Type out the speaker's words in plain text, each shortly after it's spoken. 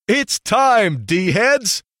It's time,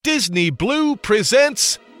 D-heads! Disney Blue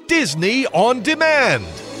presents Disney On Demand.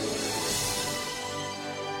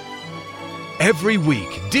 Every week,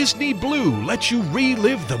 Disney Blue lets you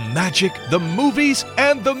relive the magic, the movies,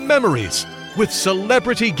 and the memories with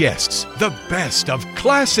celebrity guests, the best of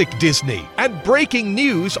classic Disney, and breaking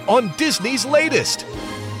news on Disney's latest.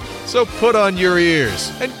 So put on your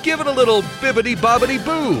ears and give it a little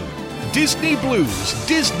bibbidi-bobbidi-boo. Disney Blue's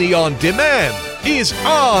Disney On Demand is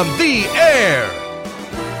on the air.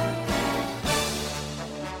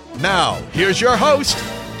 Now, here's your host,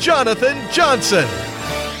 Jonathan Johnson.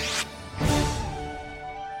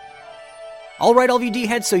 All right, all of you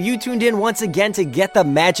D-heads, so you tuned in once again to get the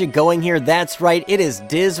magic going here. That's right, it is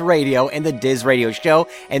Diz Radio and the Diz Radio Show,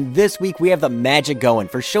 and this week we have the magic going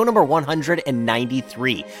for show number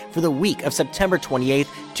 193 for the week of September 28th,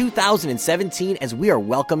 2017, as we are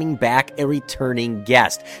welcoming back a returning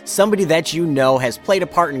guest, somebody that you know has played a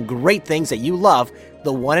part in great things that you love,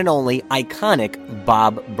 the one and only iconic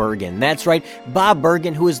Bob Bergen. That's right, Bob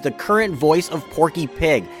Bergen, who is the current voice of Porky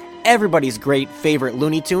Pig, everybody's great favorite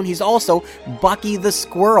Looney Tune. He's also Bucky the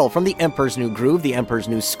Squirrel from The Emperor's New Groove, The Emperor's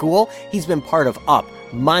New School. He's been part of Up,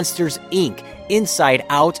 Monsters, Inc., Inside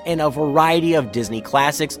Out, and a variety of Disney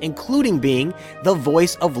classics, including being the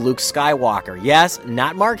voice of Luke Skywalker. Yes,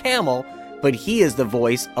 not Mark Hamill, but he is the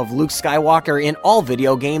voice of Luke Skywalker in all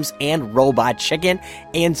video games and Robot Chicken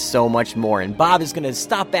and so much more. And Bob is going to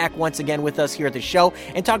stop back once again with us here at the show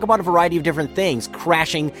and talk about a variety of different things,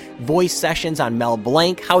 crashing voice sessions on Mel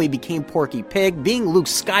Blanc, how he became Porky Pig, being Luke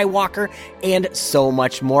Skywalker, and so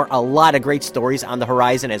much more. A lot of great stories on the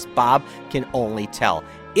horizon, as Bob can only tell.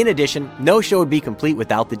 In addition, no show would be complete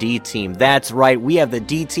without the D-Team. That's right, we have the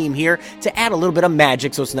D-Team here to add a little bit of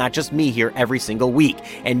magic so it's not just me here every single week.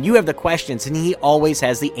 And you have the questions, and he always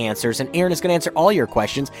has the answers. And Aaron is going to answer all your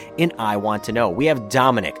questions in I Want to Know. We have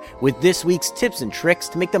Dominic with this week's tips and tricks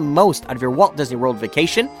to make the most out of your Walt Disney World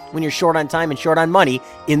vacation when you're short on time and short on money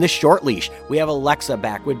in the short leash. We have Alexa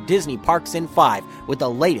back with Disney Parks in 5 with the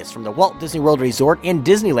latest from the Walt Disney World Resort and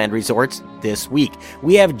Disneyland Resorts this week.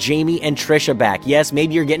 We have Jamie and Trisha back. Yes,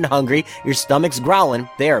 maybe you're getting hungry, your stomach's growling,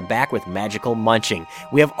 they are back with Magical Munching.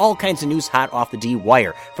 We have all kinds of news hot off the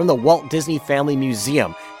D-Wire from the Walt Disney Family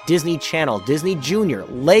Museum, Disney Channel, Disney Junior,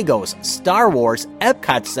 Legos, Star Wars,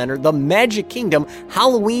 Epcot Center, the Magic Kingdom,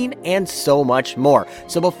 Halloween, and so much more.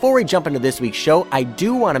 So before we jump into this week's show, I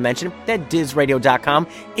do want to mention that DizRadio.com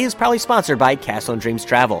is proudly sponsored by Castle and Dreams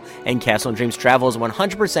Travel. And Castle and Dreams Travel is a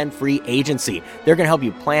 100% free agency. They're going to help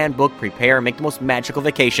you plan, book, prepare, and make the most magical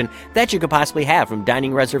vacation that you could possibly have, from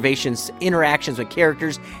dining reservations, interactions with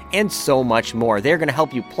characters, and so much more. They're going to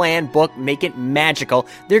help you plan, book, make it magical.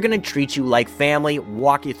 They're going to treat you like family,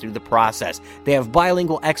 walk you through the process. They have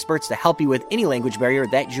bilingual experts to help you with any language barrier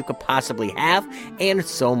that you could possibly have, and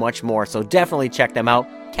so much more. So definitely check them out.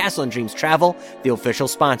 Castle and Dreams Travel, the official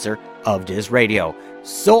sponsor of Diz Radio.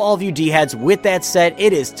 So all of you D-heads, with that said,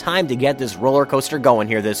 it is time to get this roller coaster going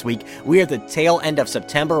here this week. We are at the tail end of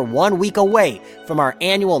September, 1 week away from our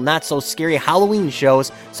annual not-so-scary Halloween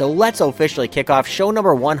shows, so let's officially kick off show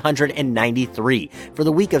number 193 for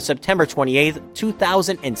the week of September 28th,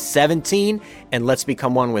 2017, and let's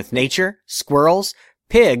become one with nature, squirrels,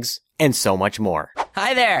 pigs, and so much more.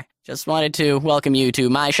 Hi there! Just wanted to welcome you to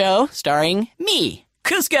my show, starring me,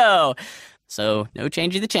 Kuzco! So, no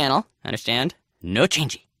changing the channel, understand? No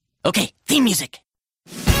changing. Okay, theme music.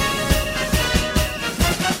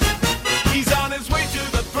 He's on his way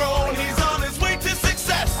to the throne, he's on his way to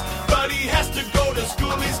success, but he has to go to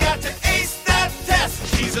school, he's got to ace that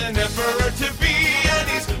test. He's an emperor to be, and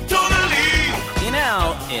he's totally... You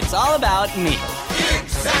know, it's all about me.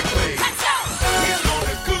 Exactly! He's going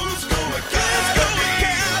to Kuzco Academy.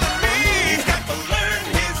 He's got to learn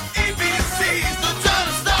his ABCs. No time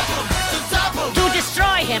to stop him, to top him. To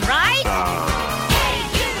destroy him, right?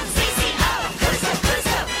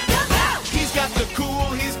 He's got the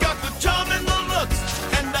cool, he's got the charm and the looks,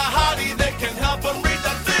 and the hottie that can help him read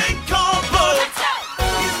that thing called books.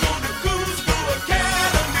 He's going to Kuzco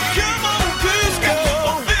Academy. Come on, Kuzco.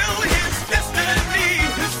 Fulfill his destiny.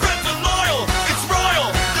 His friends are loyal. It's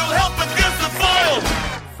royal. They'll help against the foil.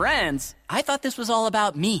 Friends, I thought this was all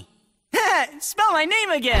about me. Spell my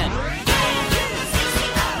name again!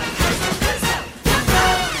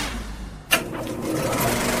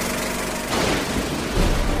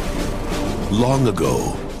 Long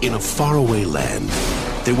ago, in a faraway land,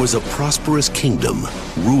 there was a prosperous kingdom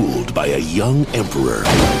ruled by a young emperor.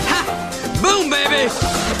 Ha! Boom, baby!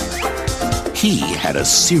 He had a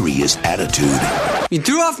serious attitude. You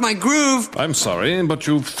threw off my groove. I'm sorry, but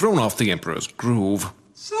you've thrown off the Emperor's groove.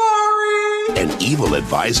 Sorry. an evil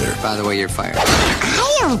advisor, By the way, you're fired.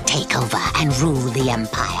 I'll take over and rule the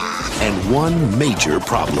Empire. and one major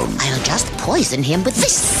problem. I'll just poison him with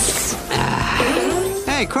this.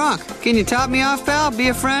 Hey, Kronk, can you top me off, pal? Be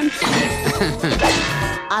a friend?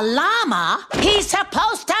 A llama? He's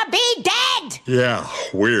supposed to be dead! Yeah,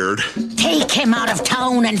 weird. Take him out of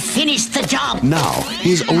town and finish the job. Now,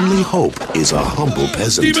 his only hope is a humble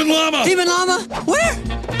peasant. Demon llama! Demon llama? Where?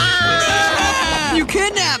 You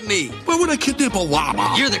kidnapped me! Why would I kidnap a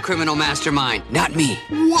llama? You're the criminal mastermind, not me.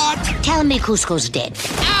 What? Tell me Cusco's dead.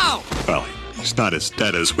 Ow! Well, he's not as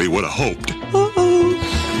dead as we would have hoped.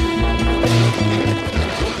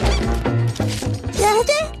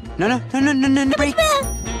 No, break.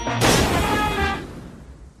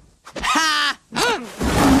 Ha!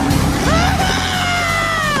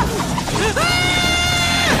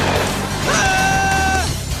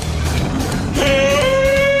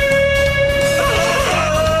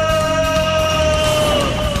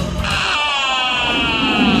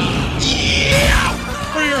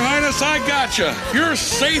 For your highness, I gotcha. You're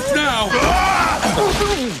safe now.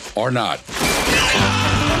 Or not.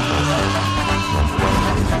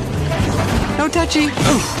 No touchy.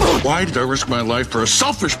 Why did I risk my life for a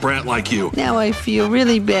selfish brat like you? Now I feel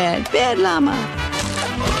really bad. Bad llama.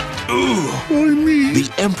 The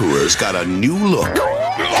Emperor's got a new look,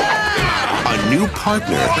 a new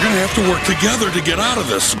partner, We're gonna have to work together to get out of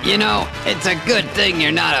this. You know, it's a good thing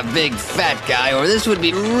you're not a big fat guy, or this would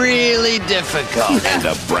be really difficult. and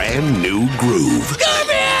a brand new groove.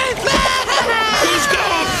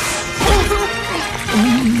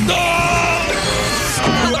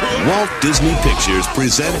 Walt Disney Pictures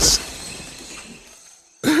presents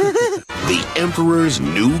The Emperor's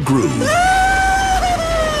New Groove.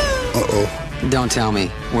 Don't tell me.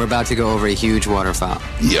 We're about to go over a huge waterfall.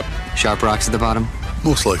 Yep, Sharp rocks at the bottom?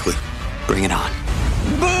 most likely. Bring it on.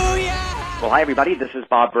 Well, hi, everybody. This is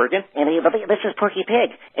Bob Bergen. And this is Porky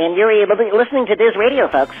Pig. And you're listening to Diz Radio,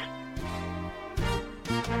 folks.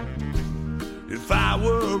 If I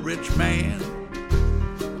were a rich man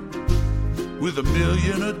with $1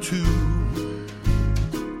 million or $2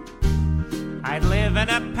 million, I'd live in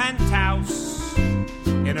a penthouse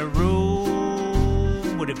in a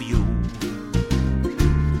room with a view.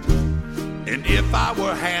 and if I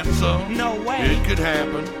were handsome, No way. it could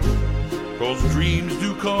happen, 'cause dreams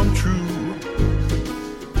do come true.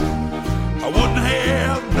 I wouldn't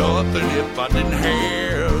have nothing if I didn't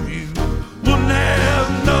have you. Wouldn't have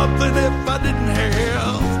nothing if I didn't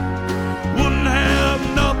have. Wouldn't have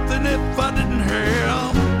nothing if I didn't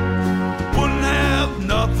have. Wouldn't have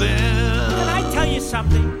nothing. Can I tell you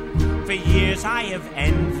something? For years I have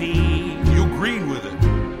envied You green with it.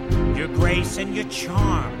 your grace and your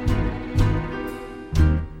charm.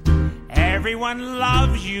 Everyone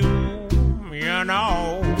loves you, you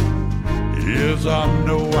know. Yes, I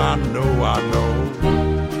know, I know, I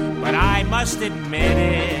know. But I must admit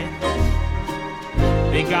it,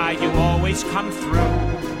 big guy, you always come through.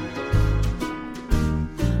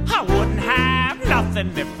 I wouldn't have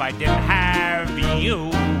nothing if I didn't have you.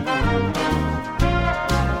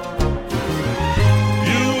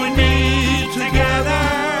 You and me together,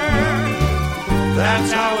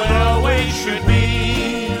 that's how it always should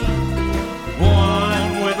be.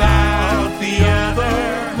 One without the other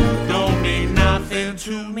don't mean nothing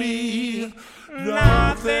to me.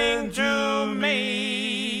 Nothing to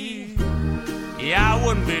me. Yeah, I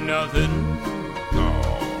wouldn't be nothing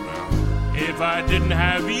if I didn't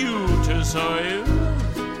have you to serve.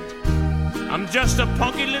 I'm just a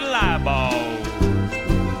punky little eyeball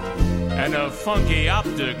and a funky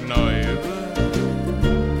optic nerve.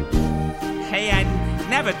 Hey, I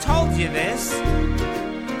never told you this.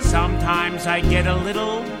 Sometimes I get a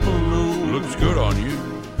little blue. Looks good on you.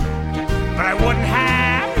 But I wouldn't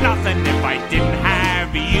have nothing if I didn't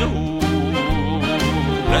have you.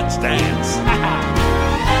 Let's dance.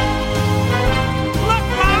 Look,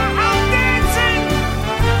 Ma, I'm dancing.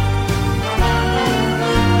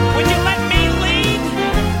 Would you let me lead?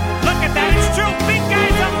 Look at that, it's true. Big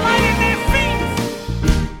guys are lighting their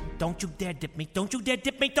feet. Don't you dare dip me. Don't you dare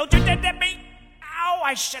dip me. Don't you dare dip me. Ow,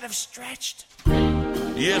 I should have stretched.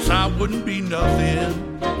 Yes, I wouldn't be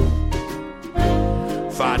nothing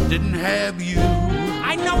if I didn't have you.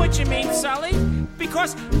 I know what you mean, Sully.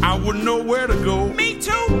 Because I wouldn't know where to go. me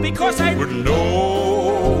too. Because I Wouldn't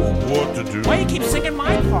know what to do. Why you keep singing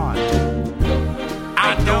my part?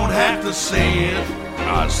 I don't have to say it.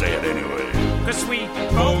 I say it anyway. Cause we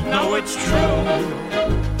both know it's true.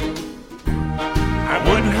 I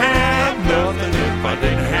wouldn't have nothing if I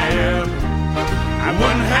didn't have. I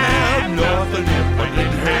wouldn't have nothing if I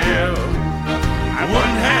didn't have. I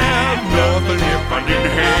wouldn't have nothing if I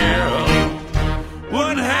didn't have.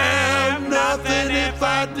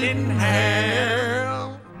 didn't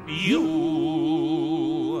have you.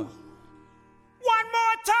 One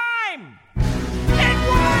more time. And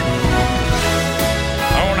one.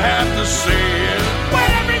 Don't have to say it,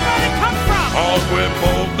 Where'd everybody come from? 'cause we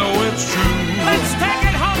both know it's true. Let's take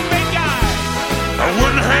it home, big guy. I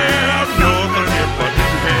wouldn't have nothing if I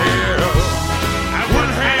didn't have. I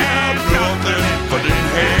wouldn't have nothing if I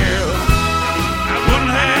didn't have. I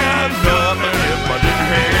wouldn't have nothing if I didn't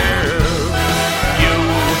have you.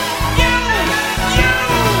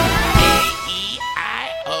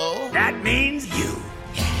 A-E-I-O. That means you.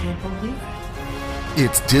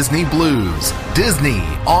 It's Disney Blues, Disney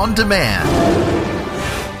on Demand.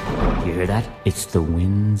 You hear that? It's the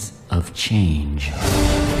winds of change.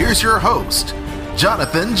 Here's your host,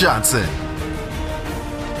 Jonathan Johnson.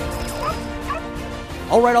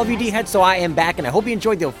 Alright, all of you D-heads, so I am back, and I hope you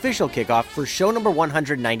enjoyed the official kickoff for show number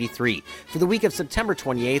 193 for the week of September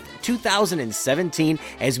 28th, 2017,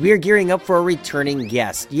 as we are gearing up for a returning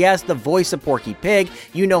guest. Yes, the voice of Porky Pig.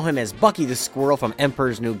 You know him as Bucky the Squirrel from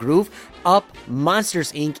Emperor's New Groove, Up,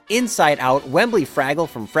 Monsters, Inc., Inside Out, Wembley Fraggle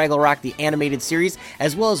from Fraggle Rock, the animated series,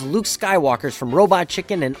 as well as Luke Skywalker's from Robot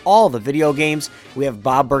Chicken and all the video games. We have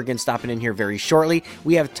Bob Bergen stopping in here very shortly.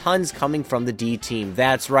 We have tons coming from the D-Team.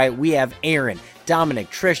 That's right, we have Aaron,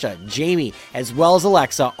 Dominic, Trisha, Jamie, as well as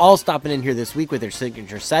Alexa, all stopping in here this week with their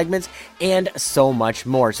signature segments and so much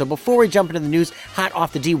more. So before we jump into the news hot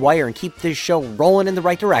off the D-Wire and keep this show rolling in the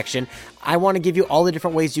right direction, I want to give you all the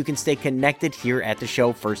different ways you can stay connected here at the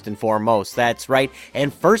show first and foremost. That's right.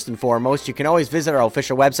 And first and foremost, you can always visit our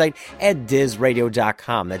official website at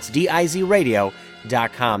DizRadio.com. That's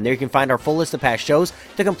DIZRadio.com. There you can find our full list of past shows,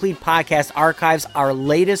 the complete podcast archives, our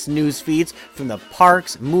latest news feeds from the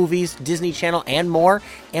parks, movies, Disney Channel, and more,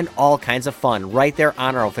 and all kinds of fun right there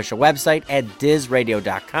on our official website at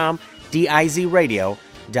DizRadio.com,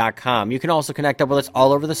 DIZRadio.com. You can also connect up with us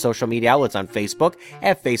all over the social media outlets on Facebook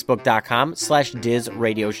at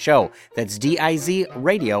facebook.com/DizRadioShow. That's DIZ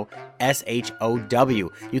Radio SHOW.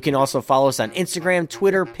 You can also follow us on Instagram,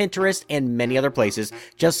 Twitter, Pinterest, and many other places.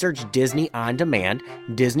 Just search Disney On Demand,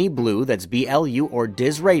 Disney Blue, that's BLU, or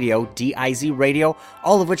Diz Radio, DIZ Radio,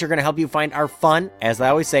 all of which are going to help you find our fun, as I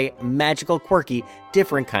always say, magical, quirky,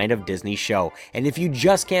 different kind of Disney show. And if you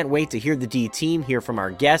just can't wait to hear the D-Team, hear from our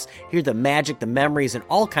guests, hear the magic, the memories, and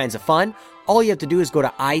all kinds of fun, all you have to do is go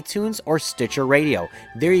to iTunes or Stitcher Radio.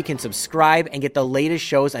 There you can subscribe and get the latest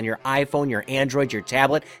shows on your iPhone, your Android, your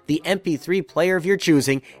tablet, the MP3 player of your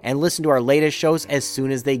choosing, and listen to our latest shows as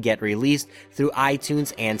soon as they get released through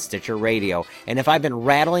iTunes and Stitcher Radio. And if I've been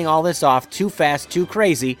rattling all this off too fast, too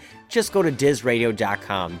crazy, just go to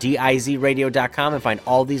DizRadio.com, DIZRadio.com, and find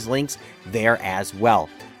all these links there as well.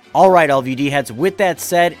 Alright, all of you D-heads, with that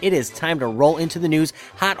said, it is time to roll into the news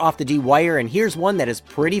hot off the D-Wire, and here's one that is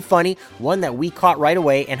pretty funny, one that we caught right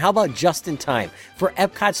away, and how about just in time for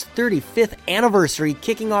Epcot's 35th anniversary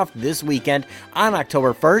kicking off this weekend on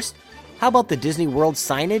October 1st? How about the Disney World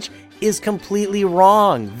signage is completely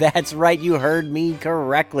wrong? That's right, you heard me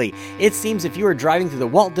correctly. It seems if you were driving through the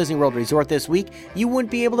Walt Disney World Resort this week, you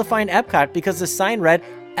wouldn't be able to find Epcot because the sign read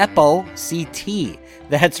EPO-CT.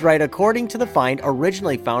 That's right, according to the find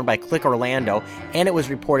originally found by Click Orlando, and it was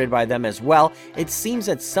reported by them as well, it seems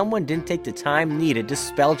that someone didn't take the time needed to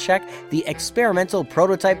spell check the experimental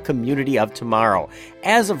prototype Community of Tomorrow.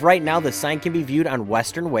 As of right now, the sign can be viewed on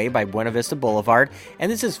Western Way by Buena Vista Boulevard,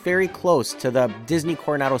 and this is very close to the Disney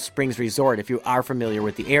Coronado Springs Resort if you are familiar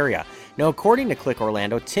with the area. Now, according to Click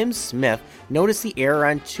Orlando, Tim Smith noticed the error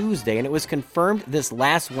on Tuesday, and it was confirmed this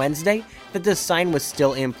last Wednesday that the sign was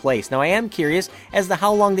still in place. Now, I am curious as to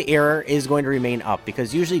how long the error is going to remain up,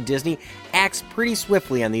 because usually Disney acts pretty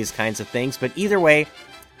swiftly on these kinds of things, but either way,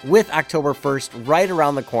 with October 1st right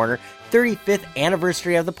around the corner, 35th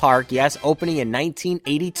anniversary of the park, yes, opening in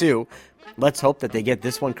 1982, let's hope that they get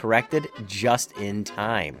this one corrected just in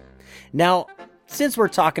time. Now, since we're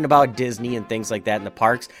talking about Disney and things like that in the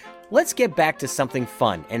parks, let's get back to something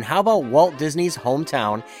fun. And how about Walt Disney's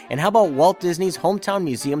hometown? And how about Walt Disney's Hometown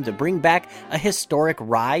Museum to bring back a historic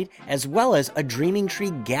ride as well as a Dreaming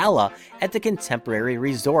Tree Gala at the Contemporary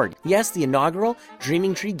Resort? Yes, the inaugural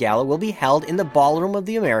Dreaming Tree Gala will be held in the Ballroom of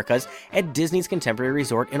the Americas at Disney's Contemporary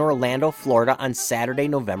Resort in Orlando, Florida on Saturday,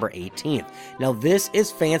 November 18th. Now, this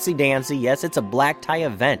is fancy dancy. Yes, it's a black tie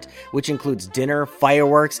event, which includes dinner,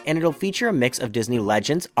 fireworks, and it'll feature a mix of Disney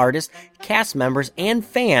legends, artists, cast members, and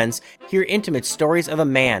fans hear intimate stories of a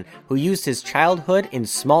man who used his childhood in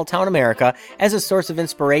small-town America as a source of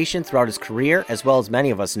inspiration throughout his career, as well as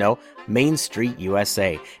many of us know, Main Street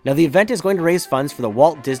USA. Now, the event is going to raise funds for the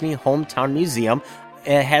Walt Disney Hometown Museum,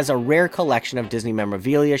 it has a rare collection of Disney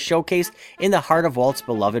memorabilia showcased in the heart of Walt's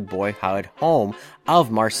beloved boyhood home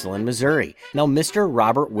of Marceline, Missouri. Now, Mr.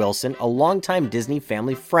 Robert Wilson, a longtime Disney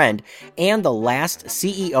family friend and the last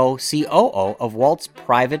CEO/COO of Walt's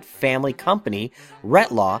private family company,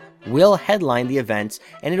 Retlaw, will headline the events,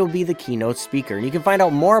 and it'll be the keynote speaker. And you can find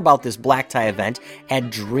out more about this black tie event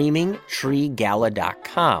at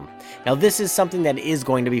dreamingtreegala.com. Now, this is something that is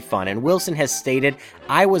going to be fun, and Wilson has stated,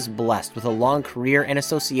 "I was blessed with a long career and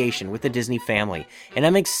association with the Disney family, and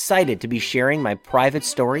I'm excited to be sharing my private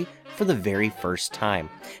story for the very first time."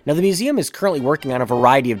 Now, the museum is currently working on a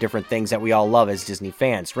variety of different things that we all love as Disney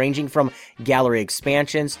fans, ranging from gallery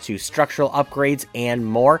expansions to structural upgrades and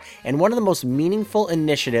more. And one of the most meaningful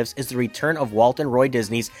initiatives is the return of Walt and Roy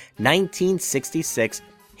Disney's 1966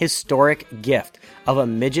 historic gift of a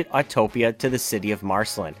midget Autopia to the city of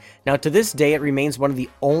Marceline. Now, to this day, it remains one of the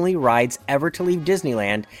only rides ever to leave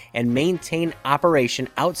Disneyland and maintain operation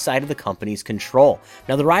outside of the company's control.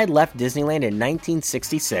 Now, the ride left Disneyland in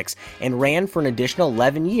 1966 and ran for an additional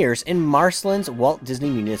 11 years in Marceline's Walt Disney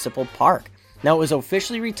Municipal Park. Now, it was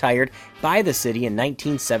officially retired by the city in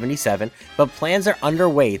 1977, but plans are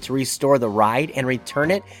underway to restore the ride and return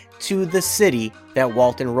it to the city that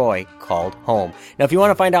Walt and Roy called home. Now, if you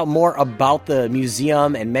want to find out more about the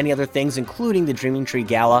museum and many other things, including the Dreaming Tree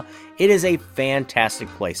Gala, it is a fantastic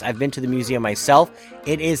place. I've been to the museum myself.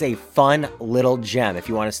 It is a fun little gem if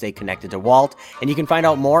you want to stay connected to Walt, and you can find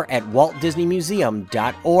out more at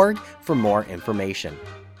waltdisneymuseum.org for more information.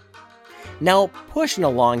 Now, pushing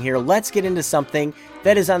along here, let's get into something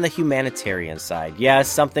that is on the humanitarian side. Yes,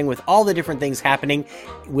 something with all the different things happening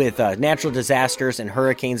with natural disasters and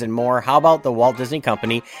hurricanes and more. How about the Walt Disney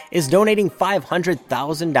Company is donating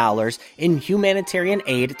 $500,000 in humanitarian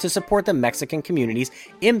aid to support the Mexican communities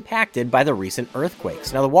impacted by the recent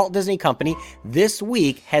earthquakes. Now, the Walt Disney Company this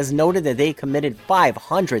week has noted that they committed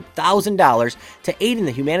 $500,000 to aid in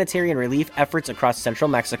the humanitarian relief efforts across central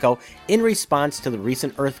Mexico in response to the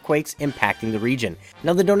recent earthquakes impacting the region.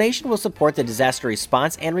 Now, the donation will support the disaster response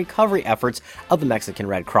and recovery efforts of the Mexican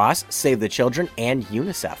Red Cross, Save the Children, and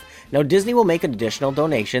UNICEF. Now, Disney will make additional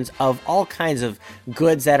donations of all kinds of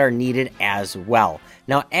goods that are needed as well.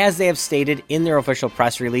 Now, as they have stated in their official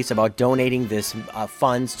press release about donating this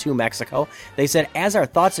funds to Mexico, they said, "As our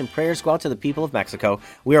thoughts and prayers go out to the people of Mexico,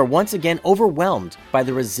 we are once again overwhelmed by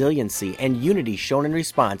the resiliency and unity shown in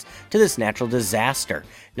response to this natural disaster."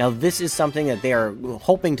 Now, this is something that they are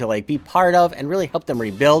hoping to be part of and really help them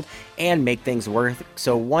rebuild and make things work.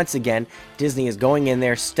 So once again, Disney is going in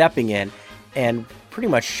there, stepping in, and pretty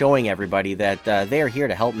much showing everybody that they are here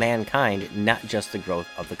to help mankind, not just the growth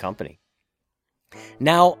of the company.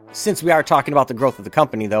 Now, since we are talking about the growth of the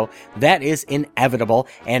company, though, that is inevitable.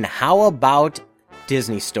 And how about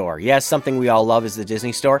Disney Store? Yes, something we all love is the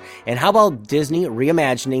Disney Store. And how about Disney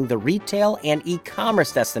reimagining the retail and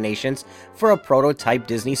e-commerce destinations for a prototype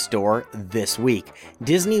Disney Store this week?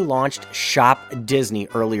 Disney launched Shop Disney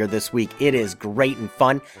earlier this week. It is great and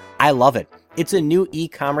fun. I love it. It's a new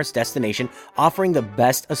e-commerce destination offering the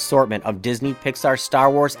best assortment of Disney, Pixar,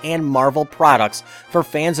 Star Wars, and Marvel products for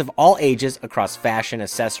fans of all ages across fashion,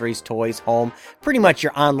 accessories, toys, home, pretty much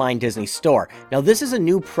your online Disney store. Now, this is a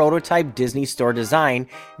new prototype Disney store design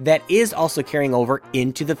that is also carrying over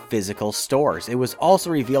into the physical stores. It was also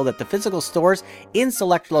revealed that the physical stores in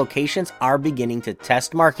select locations are beginning to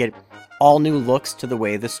test market all new looks to the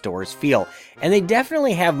way the stores feel. And they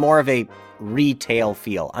definitely have more of a retail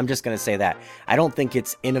feel. I'm just going to say that. I don't think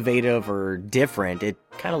it's innovative or different. It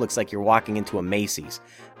kind of looks like you're walking into a Macy's.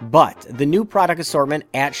 But the new product assortment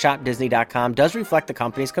at shopdisney.com does reflect the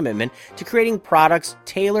company's commitment to creating products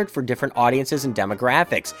tailored for different audiences and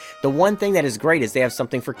demographics. The one thing that is great is they have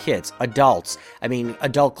something for kids, adults,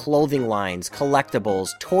 adult clothing lines,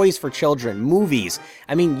 collectibles, toys for children, movies.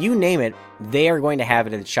 You name it, they are going to have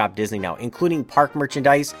it at Shop Disney now, including park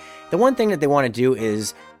merchandise. The one thing that they want to do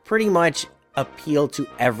is pretty much appeal to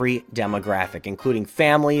every demographic, including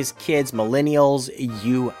families, kids, millennials,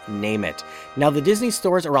 you name it. Now, the Disney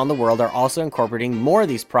stores around the world are also incorporating more of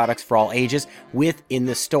these products for all ages within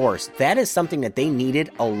the stores. That is something that they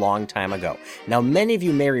needed a long time ago. Now, many of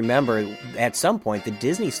you may remember at some point the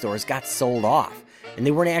Disney stores got sold off and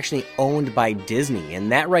they weren't actually owned by Disney,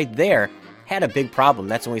 and that right there had a big problem.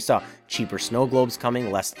 That's when we saw cheaper snow globes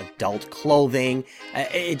coming, less adult clothing.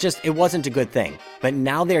 It wasn't a good thing. But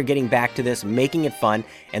now they're getting back to this, making it fun,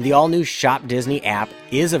 and the all-new Shop Disney app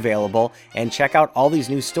is available. And check out all these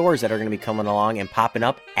new stores that are going to be coming along and popping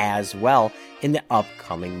up as well in the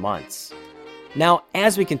upcoming months. Now,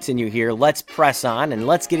 as we continue here, let's press on and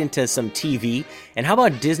let's get into some TV. And how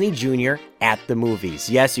about Disney Junior at the movies?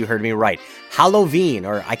 Yes, you heard me right. Halloween,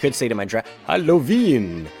 or I could say to my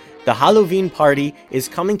Halloween. The Halloween party is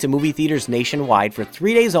coming to movie theaters nationwide for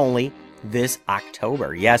 3 days only this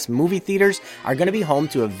October. Yes, movie theaters are going to be home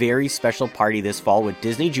to a very special party this fall with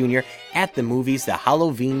Disney Junior at the movies, the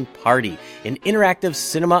Halloween Party, an interactive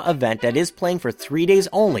cinema event that is playing for 3 days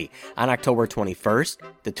only on October 21st,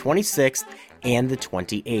 the 26th, and the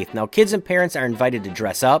 28th. Now, kids and parents are invited to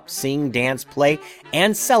dress up, sing, dance, play,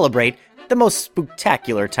 and celebrate the most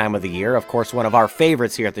spectacular time of the year. Of course, one of our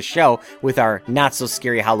favorites here at the show with our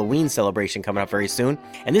not-so-scary Halloween celebration coming up very soon.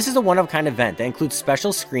 And this is a one-of-a-kind event that includes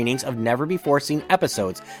special screenings of never-before-seen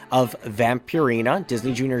episodes of Vampirina,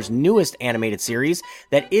 Disney Junior's newest animated series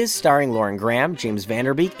that is starring Lauren Graham, James Van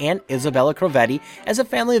Der Beek, and Isabella Crovetti as a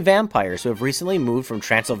family of vampires who have recently moved from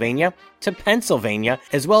Transylvania to Pennsylvania,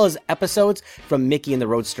 as well as episodes from Mickey and the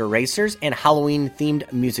Roadster Racers and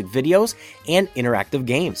Halloween-themed music videos and interactive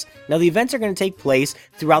games. Now, the events are going to take place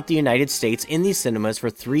throughout the United States in these cinemas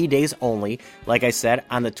for 3 days only, like I said,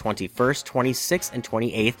 on the 21st, 26th, and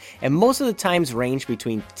 28th, and most of the times range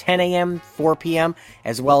between 10 a.m., 4 p.m.,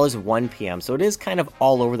 as well as 1 p.m., so it is kind of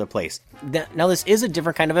all over the place. Now, this is a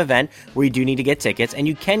different kind of event where you do need to get tickets, and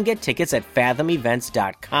you can get tickets at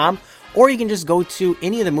fathomevents.com, or you can just go to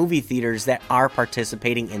any of the movie theaters that are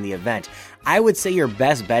participating in the event. I would say your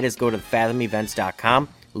best bet is go to fathomevents.com,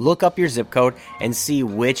 look up your zip code, and see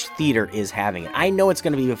which theater is having it. I know it's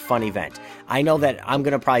going to be a fun event. I know that I'm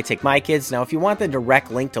going to probably take my kids. Now, if you want the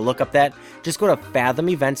direct link to look up that, just go to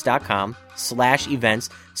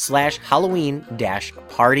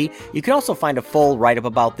fathomevents.com/events/Halloween-party. You can also find a full write-up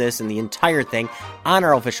about this and the entire thing on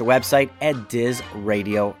our official website at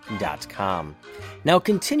DizRadio.com. Now,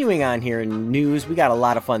 continuing on here in news, we got a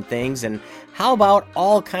lot of fun things, and how about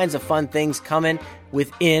all kinds of fun things coming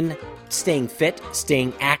within staying fit,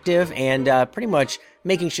 staying active, and pretty much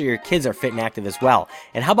making sure your kids are fit and active as well.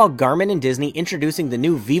 And how about Garmin and Disney introducing the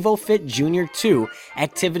new VivoFit Junior 2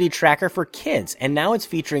 activity tracker for kids, and now it's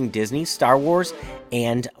featuring Disney, Star Wars,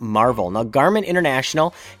 and Marvel. Now, Garmin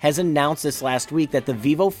International has announced this last week that the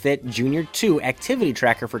VivoFit Junior 2 activity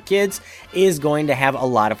tracker for kids is going to have a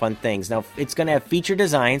lot of fun things. Now, it's going to have feature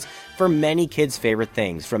designs for many kids' favorite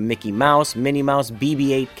things, from Mickey Mouse, Minnie Mouse,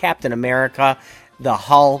 BB-8, Captain America, the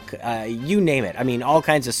Hulk, you name it. I mean, all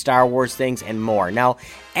kinds of Star Wars things and more. Now,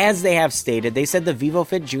 as they have stated, they said the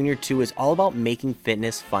VivoFit Junior 2 is all about making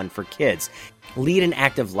fitness fun for kids. Lead an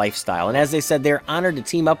active lifestyle. And as they said, they're honored to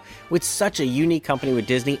team up with such a unique company with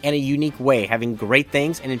Disney in a unique way, having great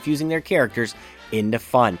things and infusing their characters into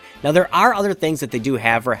fun. Now, there are other things that they do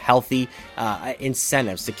have for healthy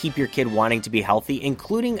incentives to keep your kid wanting to be healthy,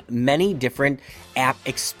 including many different app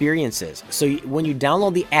experiences. So when you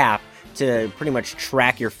download the app to pretty much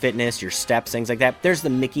track your fitness, your steps, things like that, there's the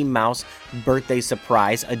Mickey Mouse Birthday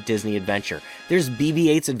Surprise, a Disney adventure. There's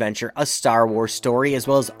BB-8's Adventure, a Star Wars story, as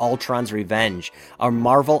well as Ultron's Revenge, a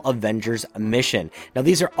Marvel Avengers mission. Now,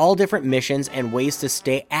 these are all different missions and ways to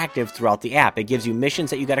stay active throughout the app. It gives you missions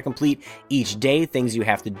that you got to complete each day, things you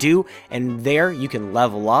have to do, and there you can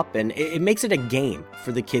level up, and it makes it a game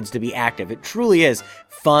for the kids to be active. It truly is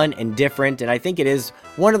fun and different, and I think it is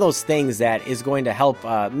one of those things that is going to help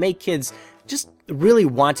make kids just really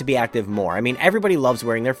want to be active more. I mean, everybody loves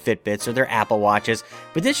wearing their Fitbits or their Apple Watches,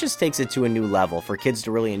 but this just takes it to a new level for kids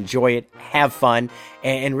to really enjoy it, have fun,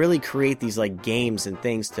 and really create these like games and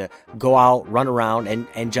things to go out, run around,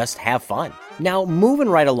 and just have fun. Now, moving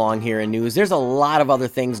right along here in news, there's a lot of other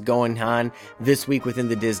things going on this week within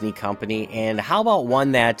the Disney company, and how about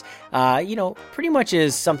one that, pretty much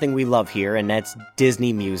is something we love here, and that's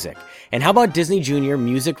Disney Music. And how about Disney Junior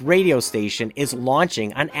Music Radio Station is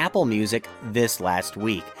launching on Apple Music this last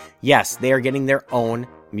week. Yes, they are getting their own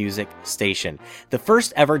music station. The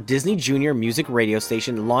first ever Disney Junior Music Radio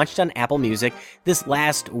Station launched on Apple Music this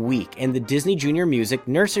last week, and the Disney Junior Music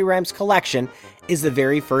Nursery Rhymes Collection is the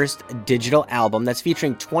very first digital album that's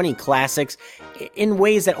featuring 20 classics in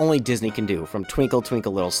ways that only Disney can do, from Twinkle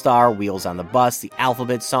Twinkle Little Star, Wheels on the Bus, the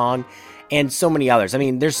Alphabet Song, and so many others. I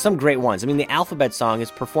mean, there's some great ones. I mean, the Alphabet Song is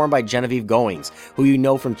performed by Genevieve Goings, who you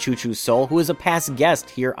know from Choo Choo Soul, who is a past guest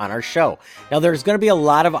here on our show. Now, there's going to be a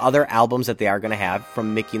lot of other albums that they are going to have,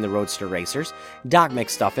 from Mickey and the Roadster Racers, Doc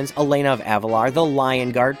McStuffins, Elena of Avalar, The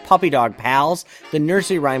Lion Guard, Puppy Dog Pals, the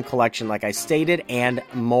Nursery Rhyme Collection, like I stated, and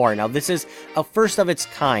more. Now, this is a first of its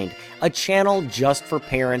kind, a channel just for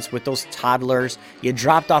parents with those toddlers. You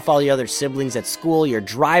dropped off all the other siblings at school, you're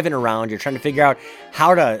driving around, you're trying to figure out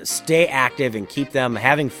how to stay active and keep them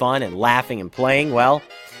having fun and laughing and playing. Well,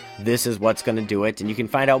 this is what's going to do it. And you can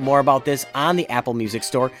find out more about this on the Apple Music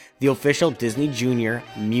Store, the official Disney Junior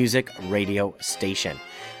music radio station.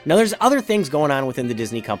 Now, there's other things going on within the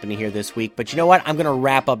Disney company here this week, but you know what? I'm going to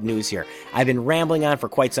wrap up news here. I've been rambling on for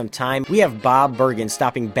quite some time. We have Bob Bergen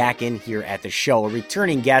stopping back in here at the show, a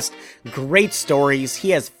returning guest. Great stories. He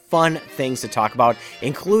has fun things to talk about,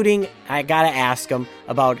 including, I gotta ask him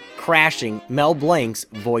about crashing Mel Blanc's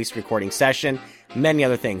voice recording session. Many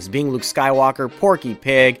other things, being Luke Skywalker, Porky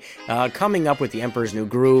Pig, coming up with the Emperor's New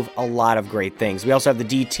Groove, a lot of great things. We also have the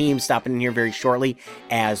D team stopping in here very shortly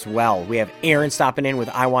as well. We have Aaron stopping in with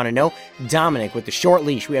I Want to Know, Dominic with the Short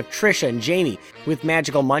Leash, we have Trisha and Jamie with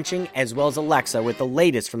Magical Munching, as well as Alexa with the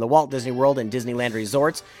latest from the Walt Disney World and Disneyland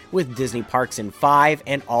Resorts with Disney Parks in 5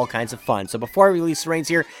 and all kinds of fun. So before I release the reins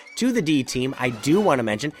here to the D team, I do want to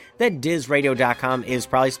mention that DizRadio.com is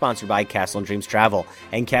probably sponsored by Castle and Dreams Travel,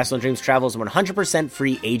 and Castle and Dreams Travel is 100%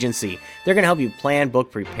 free agency. They're going to help you plan,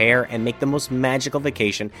 book, prepare, and make the most magical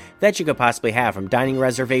vacation that you could possibly have. From dining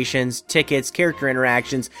reservations, tickets, character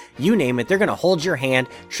interactions, you name it, they're going to hold your hand,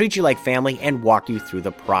 treat you like family, and walk you through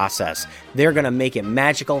the process. They're going to make it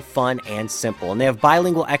magical, fun, and simple. And they have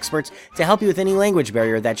bilingual experts to help you with any language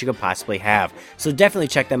barrier that you could possibly have. So definitely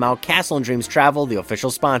check them out. Castle and Dreams Travel, the official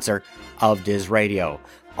sponsor of Diz Radio.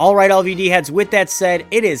 All right, all of you D-heads, with that said,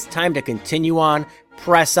 it is time to continue on,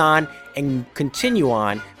 press on, and continue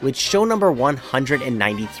on with show number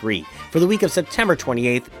 193 for the week of September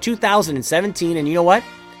 28th, 2017. And you know what?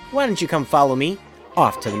 Why don't you come follow me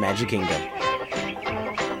off to the Magic Kingdom?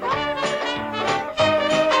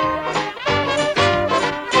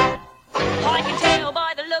 I can tell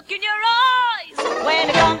by the look in your eyes. When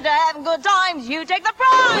it comes to having good times, you take the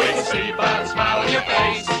prize. When you see by the smile on your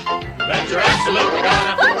face that you're absolutely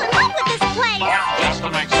gonna fall in love with this place. Just to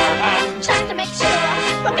make certain, Just to make sure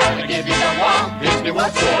I'm gonna give you the Walt Disney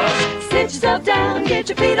World tour. Sit yourself down, get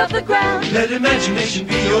your feet off the ground. Let imagination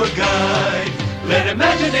be your guide. Let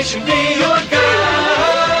imagination be your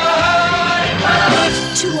guide.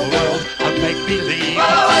 To a world of make-believe.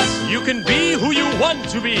 You can be who you want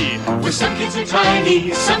to be. Where some kids are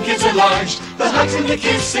tiny, some kids are large. The hugs and the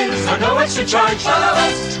kisses are no extra charge. Follow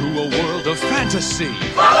us to a world of fantasy.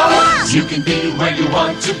 Follow us. You can be where you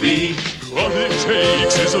want to be. All it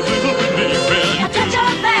takes is a little believing. A touch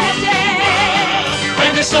of magic.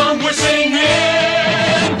 And the song we're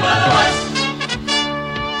singing. Follow us.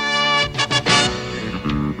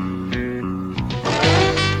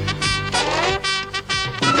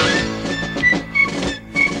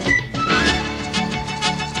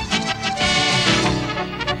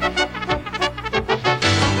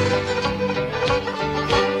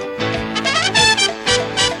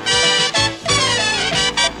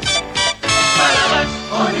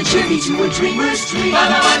 To a dreamer's dream.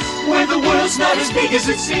 Where the world's not as big as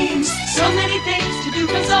it seems. So many things to do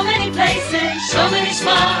from so many places. So many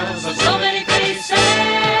smiles on so many faces.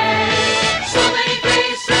 So many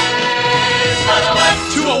faces. Follow us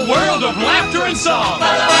to a world of laughter and song.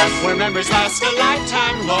 Follow us where memories last a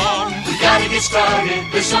lifetime long. We gotta get started.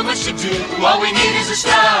 There's so much to do. All we need is a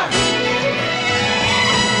star.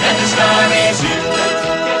 And the star is you. Let's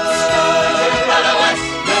get started. Follow us.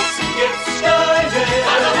 Let's get started.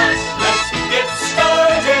 Follow us. Let's get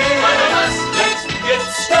started. Follow us. Let's get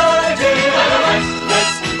started. Follow us.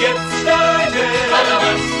 Let's get started. Follow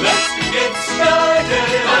us. Let's get started.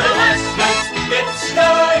 Follow us. Let's get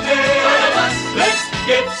started. Follow us. Let's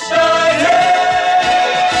get started.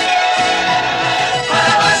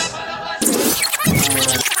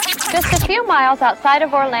 Just a few miles outside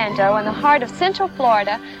of Orlando, in the heart of Central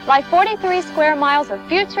Florida, lie 43 square miles of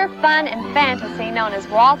future fun and fantasy known as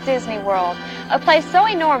Walt Disney World, a place so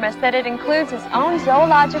enormous that it includes its own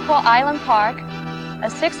zoological island park, a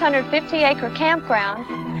 650-acre campground,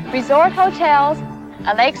 resort hotels,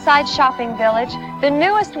 a lakeside shopping village, the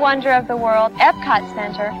newest wonder of the world, Epcot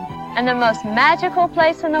Center, and the most magical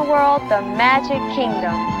place in the world, the Magic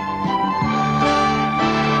Kingdom.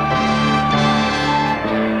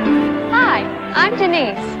 Hi, I'm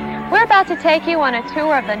Denise. We're about to take you on a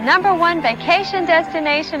tour of the #1 vacation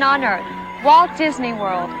destination on Earth, Walt Disney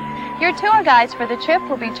World. Your tour guides for the trip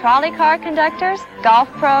will be trolley car conductors, golf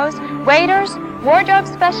pros, waiters, wardrobe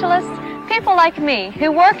specialists, people like me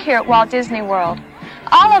who work here at Walt Disney World.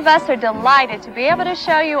 All of us are delighted to be able to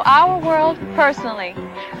show you our world personally.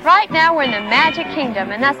 Right now we're in the Magic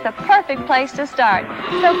Kingdom, and that's the perfect place to start.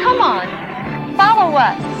 So come on, follow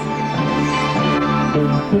us.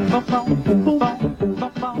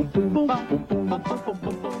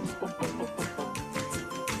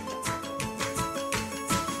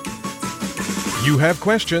 You have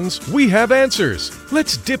questions, we have answers.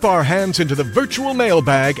 Let's dip our hands into the virtual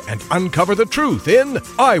mailbag and uncover the truth in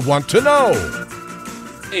I Want to Know.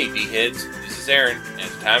 Hey, D-Heads, this is Aaron, and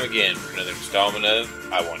it's time again for another installment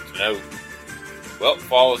of I Want to Know. Well,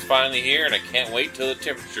 fall is finally here, and I can't wait till the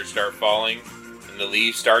temperatures start falling and the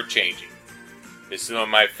leaves start changing. This is one of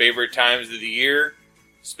my favorite times of the year,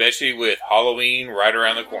 especially with Halloween right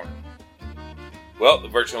around the corner. Well, the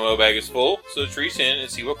virtual mailbag is full, so let's reach in and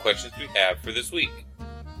see what questions we have for this week.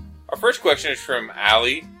 Our first question is from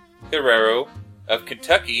Allie Herrero of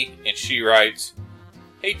Kentucky, and she writes,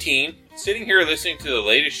 Hey team, sitting here listening to the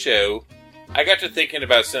latest show, I got to thinking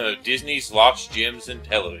about some of Disney's lost gems in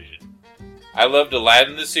television. I loved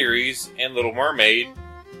Aladdin the series and Little Mermaid,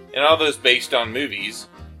 and all those based on movies.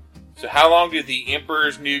 So how long did the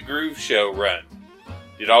Emperor's New Groove show run?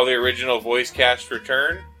 Did all the original voice cast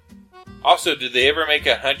return? Also, did they ever make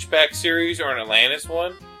a Hunchback series or an Atlantis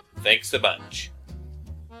one? Thanks a bunch.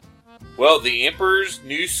 Well, The Emperor's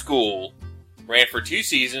New School ran for 2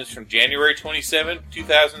 seasons from January 27,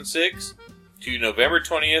 2006 to November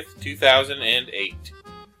 20th, 2008.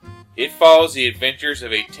 It follows the adventures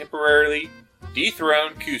of a temporarily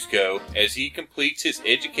dethroned Kuzco as he completes his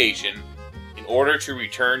education in order to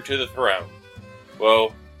return to the throne.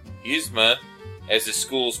 Well, Yzma, as the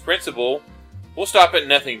school's principal, will stop at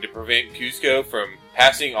nothing to prevent Kuzco from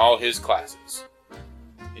passing all his classes.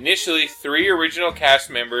 Initially, 3 original cast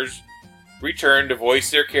members returned to voice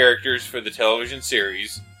their characters for the television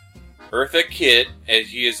series: Eartha Kitt as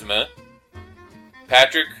Yzma,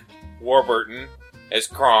 Patrick Warburton as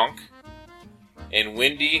Kronk, and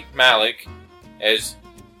Wendy Malick as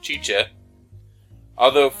Chicha.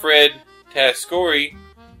 Although Fred Tatasciore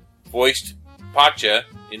voiced Pacha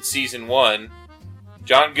in Season 1,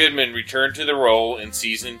 John Goodman returned to the role in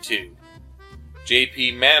Season 2.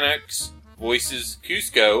 J.P. Mannix voices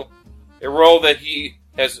Kuzco, a role that he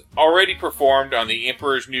has already performed on the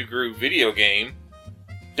Emperor's New Groove video game,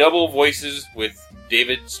 double voices with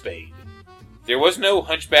David Spade. There was no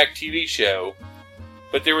Hunchback TV show,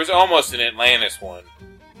 but there was almost an Atlantis one.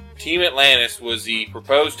 Team Atlantis was the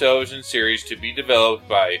proposed television series to be developed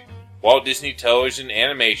by Walt Disney Television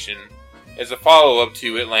Animation as a follow-up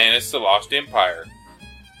to Atlantis: The Lost Empire.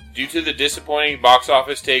 Due to the disappointing box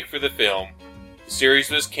office take for the film, the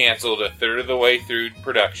series was canceled a third of the way through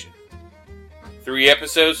production. 3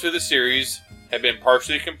 episodes for the series have been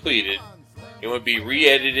partially completed and would be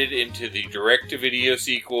re-edited into the direct-to-video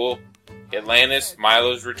sequel, Atlantis: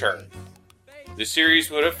 Milo's Return. The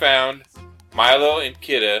series would have found Milo and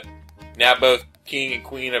Kidda, now both King and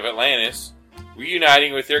Queen of Atlantis,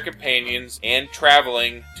 reuniting with their companions and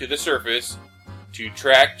traveling to the surface to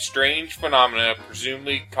track strange phenomena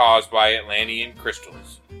presumably caused by Atlantean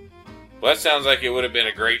crystals. Well, that sounds like it would have been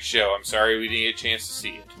a great show. I'm sorry we didn't get a chance to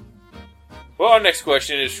see it. Well, our next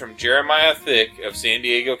question is from Jeremiah Thick of San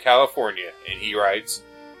Diego, California, and he writes,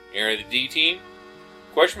 Aaron the D-Team,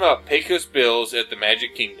 question about Pecos Bills at the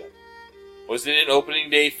Magic Kingdom. Was it an opening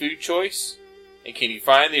day food choice? And can you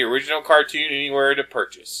find the original cartoon anywhere to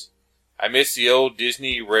purchase? I miss the old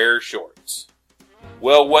Disney Rare shorts.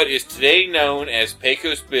 Well, what is today known as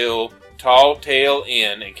Pecos Bill Tall Tale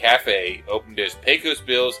Inn and Cafe opened as Pecos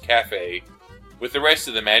Bill's Cafe with the rest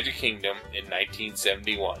of the Magic Kingdom in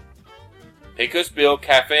 1971. Pecos Bill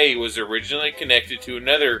Cafe was originally connected to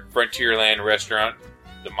another Frontierland restaurant,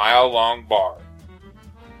 the Mile Long Bar.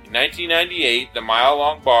 In 1998, the Mile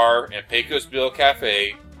Long Bar and Pecos Bill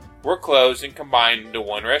Cafe were closed and combined into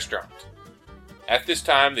one restaurant. At this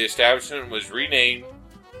time, the establishment was renamed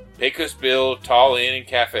Pecos Bill Tall Inn and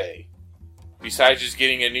Cafe. Besides just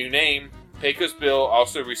getting a new name, Pecos Bill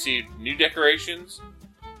also received new decorations,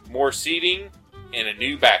 more seating, and a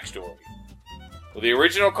new backstory. Well, the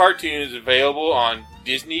original cartoon is available on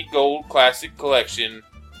Disney Gold Classic Collection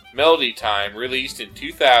Melody Time, released in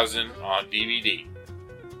 2000 on DVD.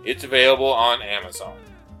 It's available on Amazon.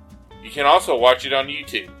 You can also watch it on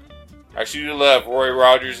YouTube. I sure do love Roy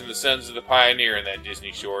Rogers and the Sons of the Pioneer in that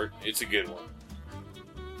Disney short. It's a good one.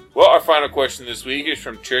 Well, our final question this week is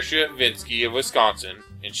from Tricia Vinsky of Wisconsin,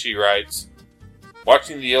 and she writes,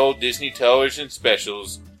 watching the old Disney television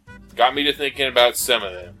specials got me to thinking about some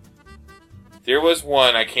of them. There was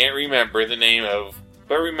one I can't remember the name of,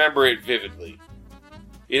 but remember it vividly.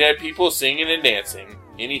 It had people singing and dancing.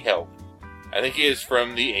 Any help? I think it is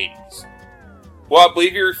from the 80s. Well, I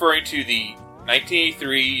believe you're referring to the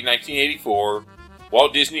 1983-1984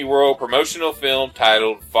 Walt Disney World promotional film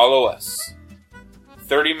titled Follow Us. The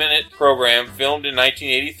 30-minute program filmed in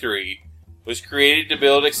 1983 was created to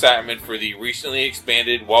build excitement for the recently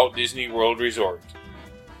expanded Walt Disney World Resort.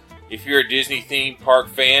 If you're a Disney theme park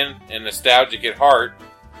fan and nostalgic at heart,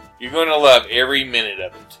 You're going to love every minute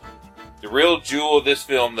of it. The real jewel of this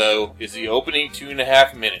film, though, is the opening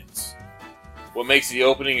 2.5 minutes. What makes the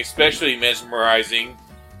opening especially mesmerizing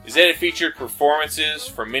is that it featured performances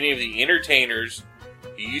from many of the entertainers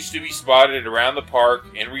who used to be spotted around the park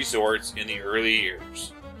and resorts in the early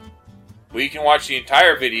years. Well, you can watch the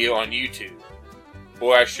entire video on YouTube.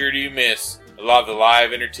 Boy, I sure do miss a lot of the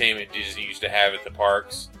live entertainment Disney used to have at the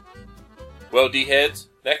parks. Well, D-Heads,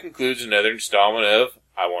 that concludes another installment of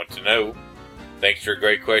I Want to Know. Thanks for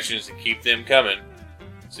great questions and keep them coming.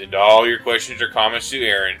 Send all your questions or comments to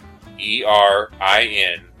Aaron,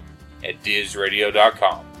 E-R-I-N, at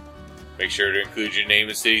DizRadio.com. Make sure to include your name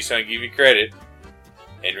and city so I can give you credit.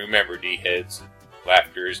 And remember, D-Heads,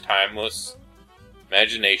 laughter is timeless,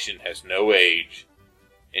 imagination has no age,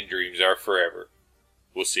 and dreams are forever.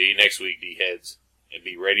 We'll see you next week, D-Heads, and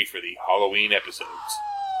be ready for the Halloween episodes.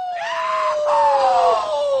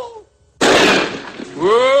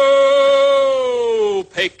 Whoa!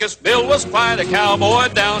 Pecos Bill was quite a cowboy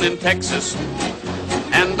down in Texas,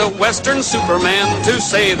 and a western superman, to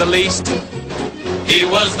say the least. He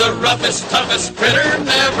was the roughest, toughest critter,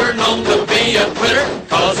 never known to be a quitter,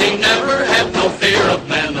 'cause he never had no fear of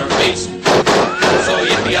man or beast. So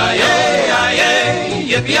yippee-yi-yi,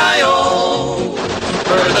 yippee-yi-o,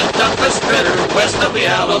 for the toughest critter west of the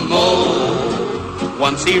Alamo.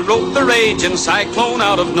 Once he rode the raging cyclone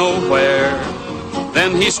out of nowhere,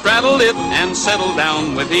 then he straddled it and settled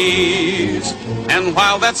down with ease. And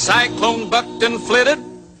while that cyclone bucked and flitted,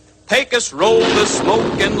 Pecos rolled the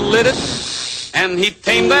smoke and lit it, and he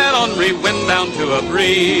tamed that ornery wind down to a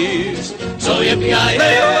breeze. So yippee-yi-yi,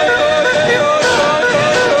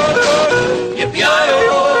 yippee-yi-o.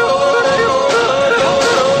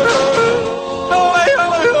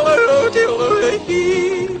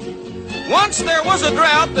 Once there was a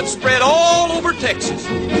drought that spread all over Texas,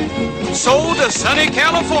 so to sunny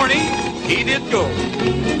California he did go.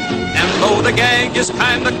 And though the gag is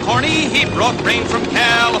kinda corny, he brought rain from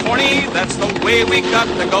California. That's the way we got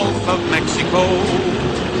the Gulf of Mexico.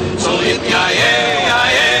 So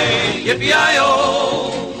yippee-yi-yi,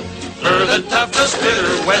 yippee-yi-o, for the toughest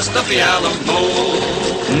critter west of the Alamo.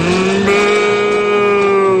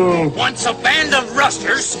 Once a band of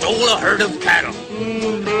rusters stole a herd of cattle,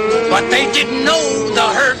 but they didn't know the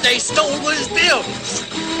herd they stole was Bill's.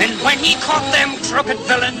 And when he caught them crooked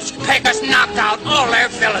villains, Pecos knocked out all their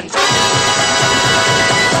villains.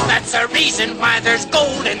 That's the reason why there's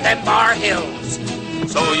gold in them Bar Hills.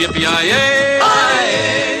 So yippee-yi-yi,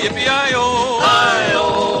 yippee-yi-o,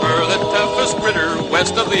 for the toughest critter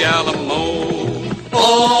west of the Alamo.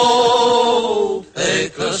 Oh,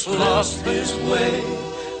 Pecos lost his way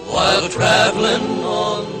while traveling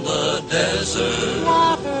on the desert.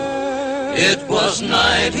 It was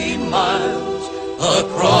 90 miles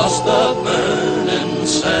across the burning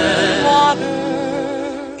sand.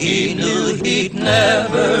 He knew he'd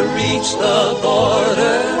never reach the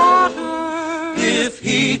border if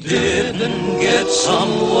he didn't get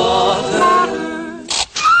some water.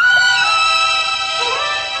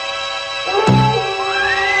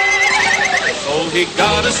 So he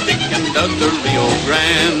got a stick and dug the Rio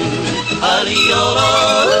Grande.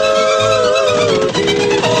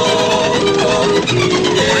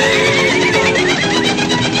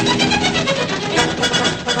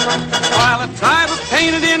 While a tribe of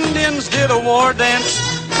painted Indians did a war dance,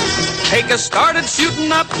 Pecos started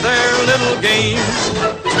shooting up their little games.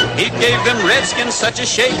 He gave them redskins such a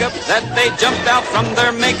shake-up that they jumped out from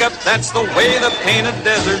their makeup. That's the way the painted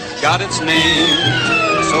desert got its name.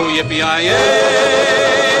 So yippee-yi-yi-o,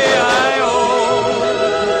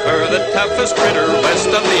 for the toughest critter west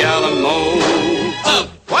of the Alamo.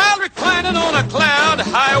 While reclining on a cloud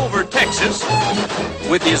high over Texas,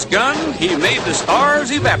 with his gun he made the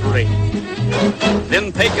stars evaporate.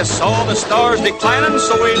 Then Pecos saw the stars declining,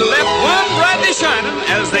 so he left one brightly shining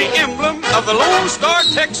as the emblem of the Lone Star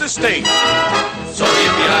Texas State. So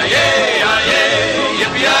yippee-yi-yi-yi,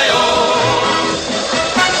 yippee-yi-o.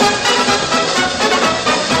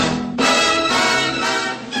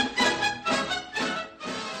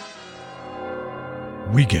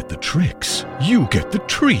 We get the tricks. You get the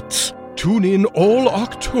treats. Tune in all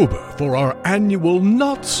October for our annual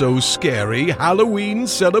not-so-scary Halloween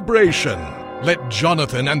celebration. Let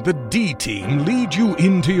Jonathan and the D-Team lead you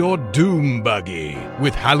into your doom buggy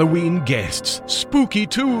with Halloween guests, spooky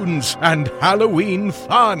tunes, and Halloween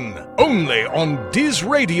fun. Only on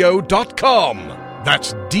DizRadio.com.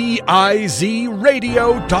 That's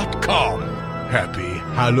DIZRadio.com. Happy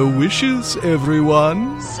Hallowishes,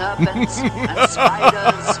 everyone. Serpents and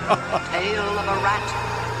spiders, tail of a rat.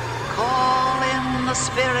 Call in the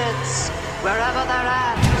spirits wherever they're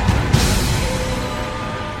at.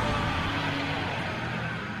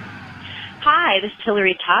 Hi, this is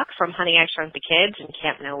Hillary Tuck from Honey, I Shrunk the Kids and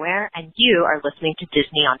Camp Nowhere, and you are listening to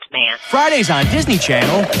Disney On Demand. Fridays on Disney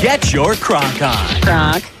Channel, get your Kronk on.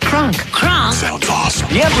 Kronk. Kronk. Kronk. Sounds awesome.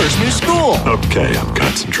 The Emperor's New School. Okay, I'm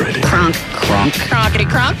concentrating. Kronk. Kronk. Kronkety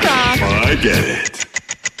kronk kronk. I get it.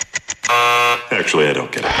 Actually, I don't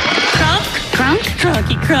get it. Kronk. Kronk.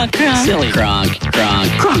 Kronky kronk kronk. Silly Kronk. Kronk.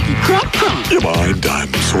 Kronky kronk kronk. You mind?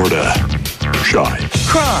 I'm sorta shy.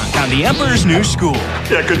 Kronk on The Emperor's New School.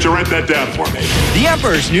 Yeah, could you write that down for me? The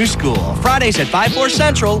Emperor's New School. Fridays at 5/4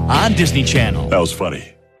 Central on Disney Channel. That was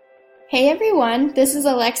funny. Hey everyone, this is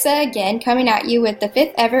Alexa again coming at you with the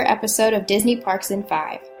 5th ever episode of Disney Parks in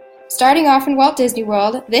 5. Starting off in Walt Disney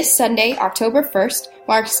World, this Sunday, October 1st,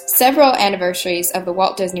 marks several anniversaries of the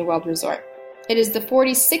Walt Disney World Resort. It is the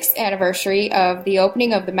 46th anniversary of the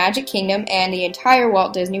opening of the Magic Kingdom and the entire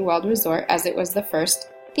Walt Disney World Resort, as it was the first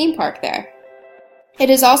theme park there. It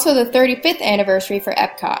is also the 35th anniversary for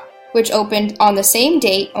Epcot, which opened on the same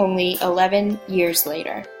date only 11 years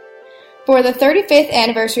later. For the 35th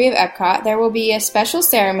anniversary of Epcot, there will be a special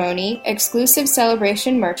ceremony, exclusive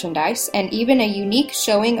celebration merchandise, and even a unique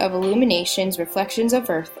showing of Illumination's Reflections of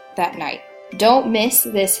Earth that night. Don't miss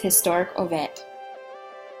this historic event.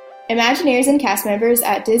 Imagineers and cast members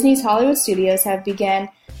at Disney's Hollywood Studios have begun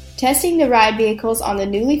testing the ride vehicles on the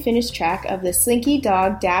newly finished track of the Slinky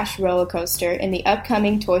Dog Dash roller coaster in the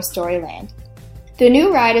upcoming Toy Story Land. The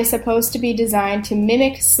new ride is supposed to be designed to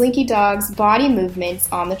mimic Slinky Dog's body movements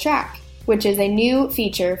on the track, which is a new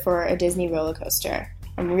feature for a Disney roller coaster.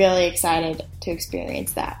 I'm really excited to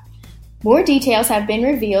experience that. More details have been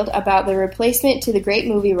revealed about the replacement to the great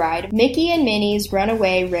movie ride, Mickey and Minnie's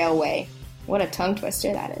Runaway Railway. What a tongue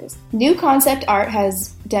twister that is. New concept art has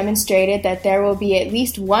demonstrated that there will be at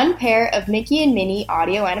least one pair of Mickey and Minnie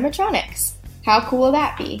audio animatronics. How cool will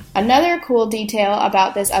that be? Another cool detail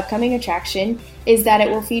about this upcoming attraction is that it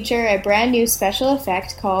will feature a brand new special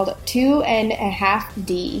effect called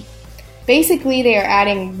 2.5D. Basically, they are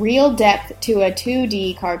adding real depth to a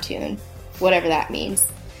 2D cartoon, whatever that means.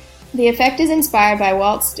 The effect is inspired by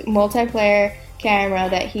Walt's multiplayer camera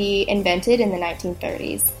that he invented in the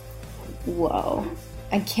 1930s. Whoa,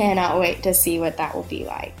 I cannot wait to see what that will be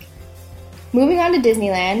like. Moving on to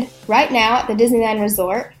Disneyland, right now at the Disneyland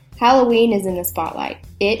Resort, Halloween is in the spotlight.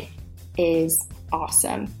 It is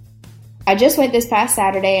awesome. I just went this past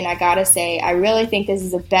Saturday and I gotta say, I really think this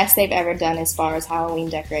is the best they've ever done as far as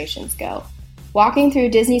Halloween decorations go. Walking through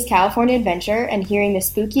Disney's California Adventure and hearing the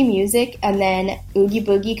spooky music, and then Oogie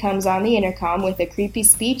Boogie comes on the intercom with a creepy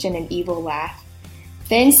speech and an evil laugh.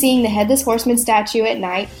 Then seeing the Headless Horseman statue at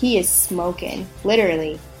night, he is smoking.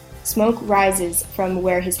 Literally. Smoke rises from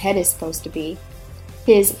where his head is supposed to be.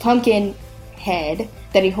 His pumpkin head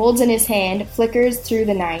that he holds in his hand flickers through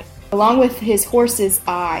the night, along with his horse's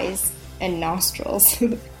eyes and nostrils.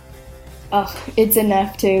 It's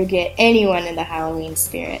enough to get anyone in the Halloween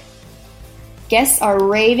spirit. Guests are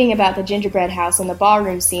raving about the gingerbread house and the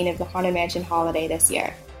ballroom scene of the Haunted Mansion holiday this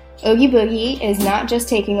year. Oogie Boogie is not just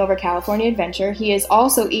taking over California Adventure, he is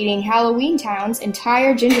also eating Halloween Town's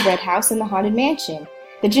entire gingerbread house in the Haunted Mansion.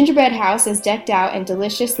 The gingerbread house is decked out in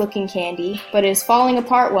delicious-looking candy, but is falling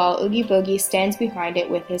apart while Oogie Boogie stands behind it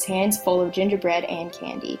with his hands full of gingerbread and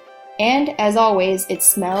candy. And, as always, it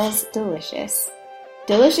smells delicious.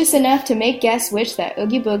 Delicious enough to make guests wish that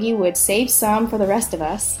Oogie Boogie would save some for the rest of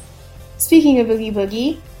us. Speaking of Oogie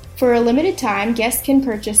Boogie, for a limited time, guests can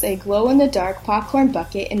purchase a glow-in-the-dark popcorn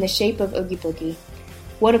bucket in the shape of Oogie Boogie.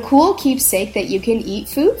 What a cool keepsake that you can eat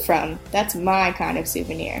food from. That's my kind of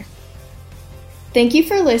souvenir. Thank you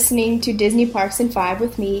for listening to Disney Parks in 5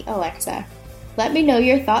 with me, Alexa. Let me know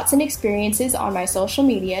your thoughts and experiences on my social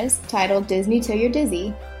medias, titled Disney Till You're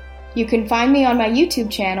Dizzy. You can find me on my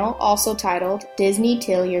YouTube channel, also titled Disney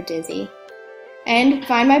Till You're Dizzy. And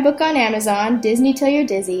find my book on Amazon, Disney Till You're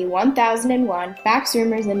Dizzy, 1001 Facts,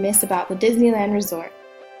 Rumors, and Myths About the Disneyland Resort.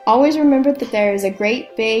 Always remember that there is a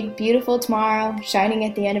great, big, beautiful tomorrow shining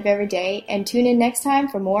at the end of every day, and tune in next time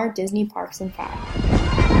for more Disney Parks in 5.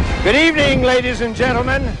 Good evening, ladies and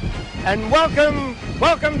gentlemen, and welcome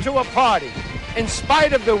to a party. In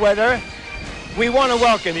spite of the weather, we want to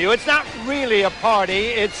welcome you. It's not really a party,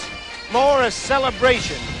 it's more a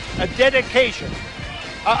celebration, a dedication,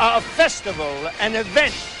 a festival, an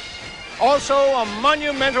event, also a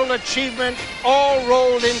monumental achievement all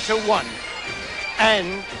rolled into one.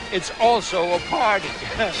 And it's also a party.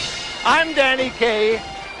 I'm Danny Kaye,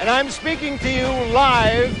 and I'm speaking to you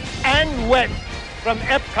live and wet from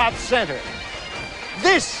Epcot Center.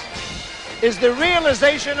 This is the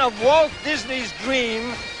realization of Walt Disney's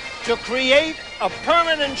dream to create a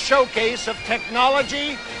permanent showcase of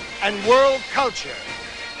technology and world culture.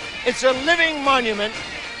 It's a living monument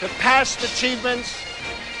to past achievements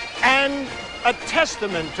and a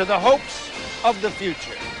testament to the hopes of the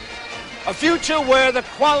future. A future where the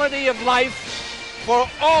quality of life for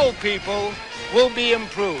all people will be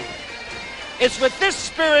improved. It's with this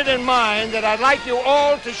spirit in mind that I'd like you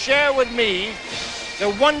all to share with me the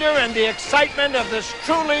wonder and the excitement of this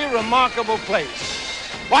truly remarkable place.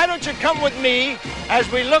 Why don't you come with me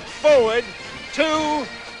as we look forward to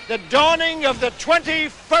the dawning of the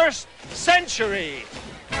 21st century.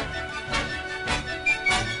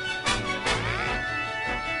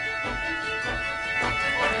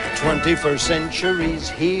 21st century's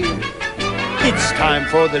here. It's time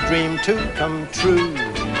for the dream to come true.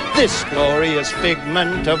 This glorious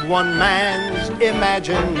figment of one man's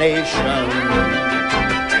imagination.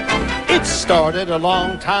 It started a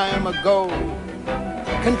long time ago,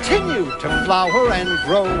 continued to flower and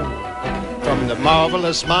grow. From the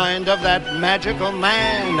marvelous mind of that magical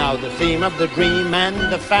man, now the theme of the dream and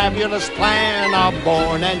the fabulous plan are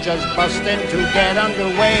born and just busting to get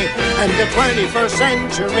underway. And the 21st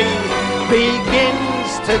century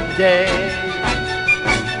begins today.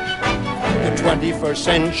 The 21st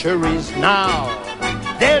century's now.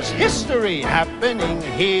 There's history happening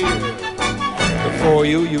here. Before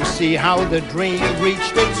you, you see how the dream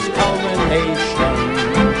reached its culmination.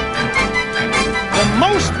 The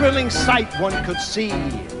most thrilling sight one could see,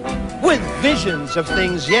 with visions of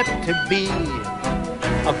things yet to be.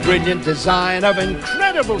 A brilliant design of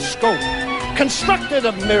incredible scope, constructed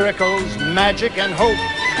of miracles, magic, and hope,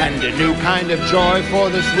 and a new kind of joy for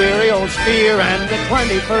this weary old sphere. And the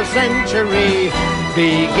 21st century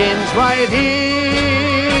begins right here.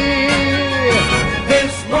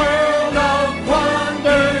 This world of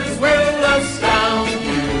wonders will astound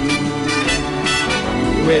you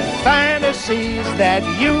with fantasies that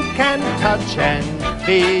you can touch and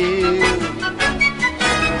feel.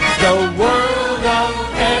 The world of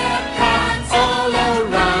Epcot all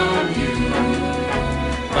around you,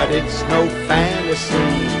 but it's no fantasy.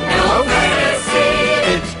 No fantasy.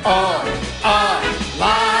 It's all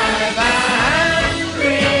alive and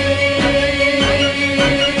real.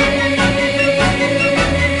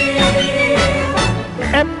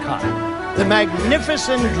 Epcot, the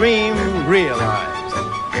magnificent dream realized.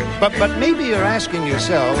 But maybe you're asking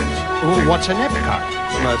yourselves, well, what's an Epcot?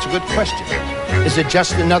 Well, it's a good question. Is it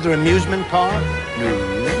just another amusement park?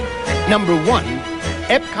 No. Number one,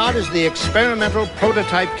 Epcot is the experimental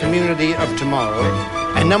prototype community of tomorrow.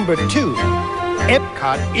 And number two,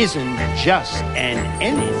 Epcot isn't just an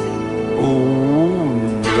anything. Oh,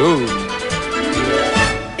 no.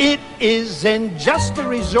 It isn't just a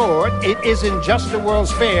resort. It isn't just a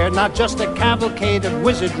World's Fair, not just a cavalcade of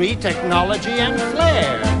wizardry, technology, and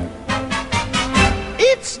flair.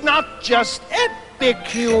 It's not just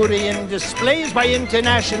Epicurean displays by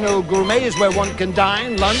international gourmets where one can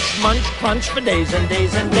dine, lunch, munch, crunch for days and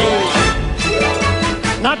days and days.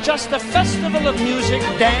 Not just a festival of music,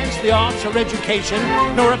 dance, the arts, or education,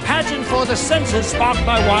 nor a pageant for the senses sparked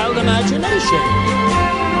by wild imagination.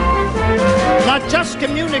 Not just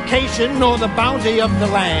communication, nor the bounty of the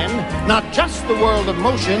land. Not just the world of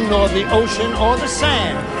motion, nor the ocean or the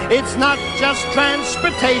sand. It's not just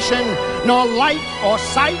transportation, nor light or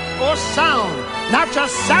sight or sound. Not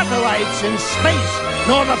just satellites in space,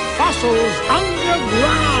 nor the fossils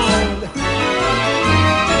underground.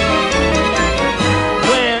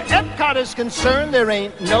 Where Epcot is concerned, there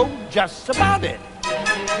ain't no just about it.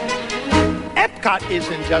 Epcot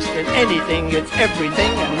isn't just an anything, it's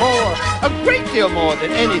everything and more. A great deal more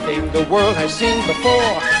than anything the world has seen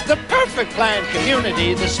before. The perfect planned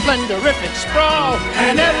community, the splendorific sprawl.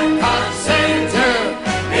 And Epcot Center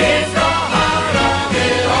is the heart of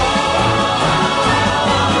it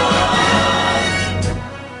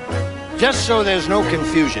all. Just so there's no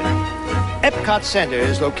confusion, Epcot Center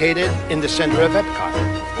is located in the center of Epcot.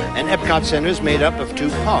 And Epcot Center is made up of two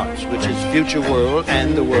parts, which is Future World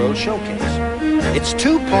and the World Showcase. It's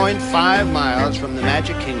 2.5 miles from the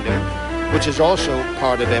Magic Kingdom, which is also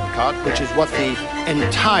part of Epcot, which is what the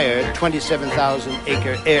entire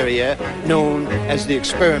 27,000-acre area known as the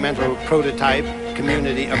Experimental Prototype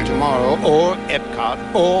Community of Tomorrow, or Epcot,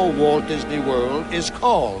 or Walt Disney World is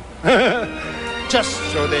called. Just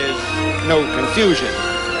so there's no confusion.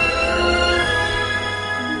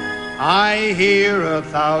 I hear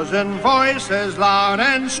 1,000 voices loud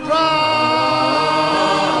and strong.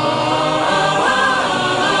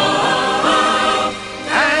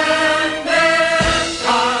 And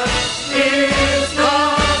Epcot is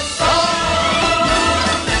the song,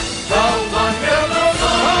 the wonderful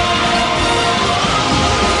song.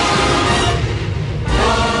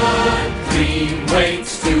 The dream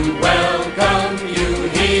waits to welcome you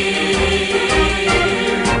here.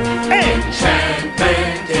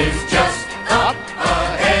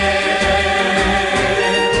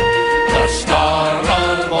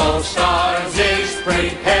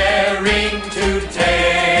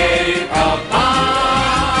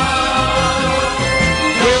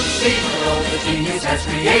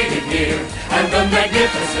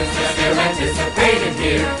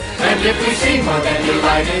 And if we seem more than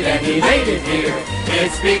delighted and elated here,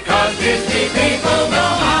 it's because Disney people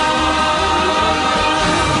know how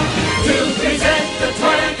to present the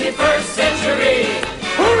 21st century.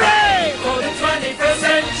 Hooray for the 21st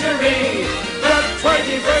century! The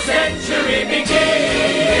 21st century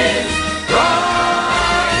begins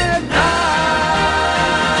right now.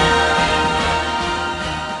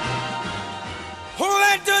 Who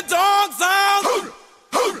let the dogs out? Who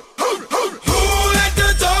let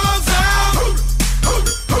the dogs out?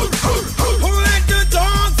 Who let the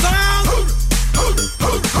dogs out?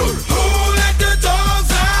 Who let the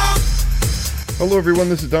dogs out? Hello everyone,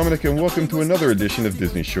 this is Dominic and welcome to another edition of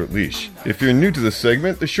Disney Short Leash. If you're new to this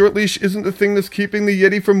segment, the short leash isn't the thing that's keeping the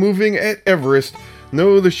Yeti from moving at Everest.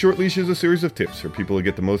 No, the short leash is a series of tips for people to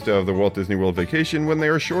get the most out of their Walt Disney World vacation when they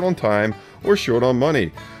are short on time or short on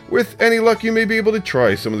money. With any luck, you may be able to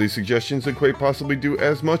try some of these suggestions and quite possibly do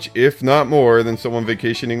as much, if not more, than someone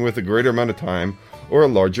vacationing with a greater amount of time or a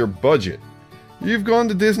larger budget. You've gone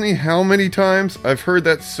to Disney how many times? I've heard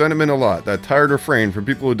that sentiment a lot, that tired refrain from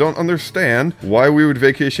people who don't understand why we would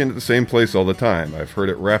vacation at the same place all the time. I've heard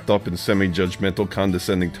it wrapped up in semi-judgmental,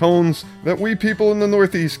 condescending tones that we people in the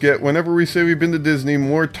Northeast get whenever we say we've been to Disney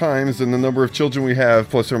more times than the number of children we have,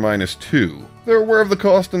 plus or minus 2. They're aware of the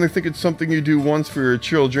cost and they think it's something you do once for your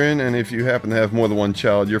children, and if you happen to have more than one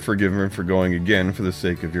child, you're forgiven for going again for the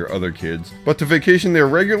sake of your other kids. But to vacation there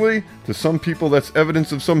regularly, to some people that's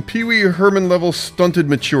evidence of some Pee Wee Herman level stunted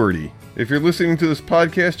maturity. If you're listening to this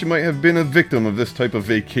podcast, you might have been a victim of this type of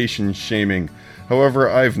vacation shaming. However,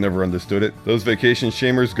 I've never understood it. Those vacation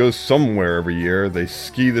shamers go somewhere every year. They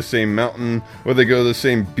ski the same mountain, or they go to the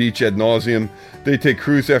same beach ad nauseum. They take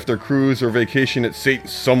cruise after cruise or vacation at St.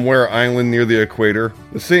 Somewhere Island near the equator.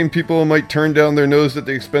 The same people who might turn down their nose at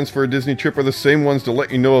the expense for a Disney trip are the same ones to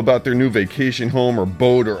let you know about their new vacation home or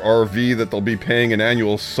boat or RV that they'll be paying an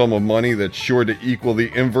annual sum of money that's sure to equal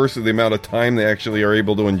the inverse of the amount of time they actually are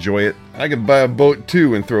able to enjoy it. I could buy a boat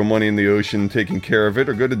too and throw money in the ocean taking care of it,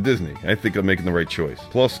 or go to Disney. I think I'm making the right choice.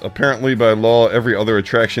 Plus, apparently by law, every other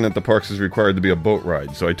attraction at the parks is required to be a boat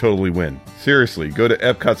ride, so I totally win. Seriously, go to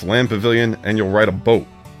Epcot's Land Pavilion and you'll ride a boat.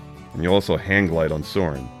 And you'll also hang glide on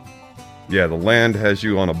Soarin'. Yeah, the land has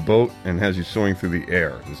you on a boat and has you soaring through the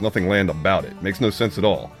air. There's nothing land about it. Makes no sense at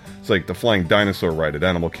all. It's like the flying dinosaur ride at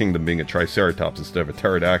Animal Kingdom being a Triceratops instead of a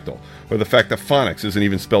pterodactyl, or the fact that phonics isn't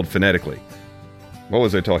even spelled phonetically. What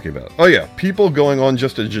was I talking about? Oh yeah, people going on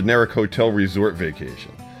just a generic hotel resort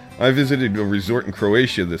vacation. I visited a resort in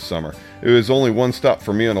Croatia this summer. It was only one stop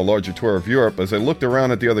for me on a larger tour of Europe. As I looked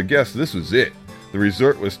around at the other guests, this was it. The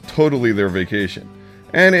resort was totally their vacation.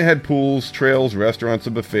 And it had pools, trails, restaurants,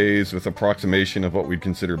 and buffets with approximation of what we'd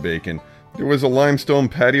consider bacon. There was a limestone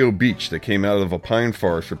patio beach that came out of a pine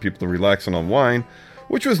forest for people to relax and unwind,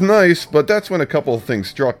 which was nice, but that's when a couple of things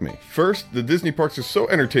struck me. First, the Disney parks are so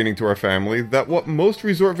entertaining to our family that what most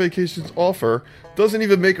resort vacations offer doesn't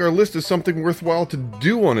even make our list as something worthwhile to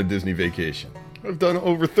do on a Disney vacation. I've done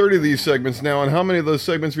over 30 of these segments now, and how many of those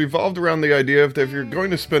segments revolved around the idea of that if you're going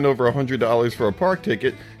to spend over $100 for a park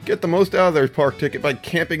ticket, get the most out of their park ticket by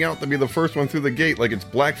camping out to be the first one through the gate like it's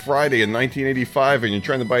Black Friday in 1985 and you're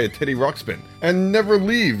trying to buy a Teddy Ruxpin. And never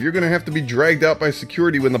leave. You're going to have to be dragged out by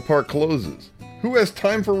security when the park closes. Who has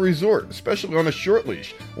time for a resort, especially on a short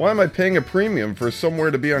leash? Why am I paying a premium for somewhere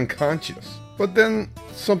to be unconscious? But then,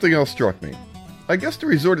 something else struck me. I guess the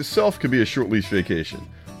resort itself could be a short leash vacation.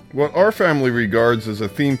 What our family regards as a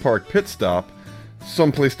theme park pit stop,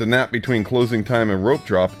 someplace to nap between closing time and rope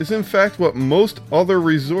drop, is in fact what most other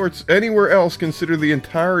resorts anywhere else consider the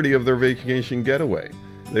entirety of their vacation getaway.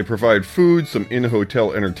 They provide food, some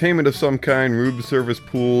in-hotel entertainment of some kind, room service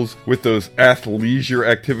pools, with those athleisure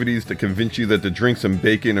activities that convince you that the drinks and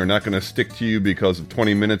bacon are not going to stick to you because of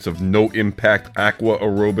 20 minutes of no-impact aqua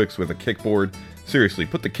aerobics with a kickboard. Seriously,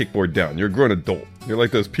 put the kickboard down. You're a grown adult. You're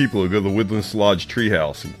like those people who go to the Woodlands Lodge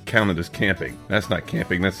treehouse and count it as camping. That's not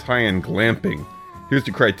camping, that's high-end glamping. Here's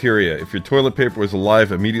the criteria. If your toilet paper was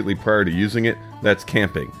alive immediately prior to using it, that's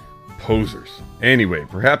camping. Posers. Anyway,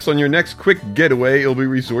 perhaps on your next quick getaway, it'll be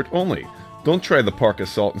resort only. Don't try the park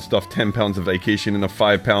assault and stuff 10 pounds of vacation in a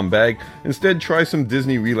 5-pound bag. Instead, try some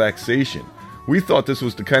Disney relaxation. We thought this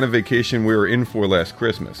was the kind of vacation we were in for last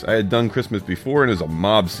Christmas. I had done Christmas before and it was a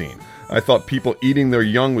mob scene. I thought people eating their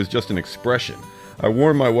young was just an expression. I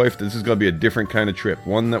warned my wife that this is going to be a different kind of trip,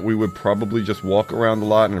 one that we would probably just walk around a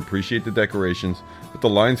lot and appreciate the decorations, but the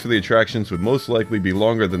lines for the attractions would most likely be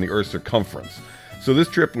longer than the Earth's circumference. So this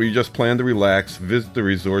trip we just planned to relax, visit the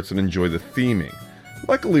resorts, and enjoy the theming.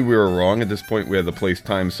 Luckily we were wrong. At this point we had the place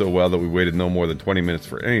timed so well that we waited no more than 20 minutes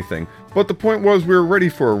for anything, but the point was we were ready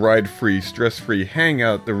for a ride-free, stress-free,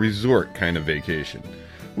 hangout the resort kind of vacation.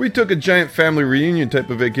 We took a giant family reunion type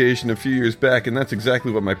of vacation a few years back, and that's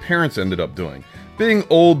exactly what my parents ended up doing. Being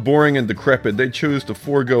old, boring, and decrepit, they chose to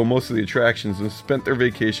forego most of the attractions and spent their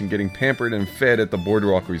vacation getting pampered and fed at the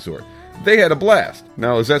Boardwalk Resort. They had a blast.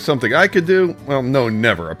 Now, is that something I could do? Well, no,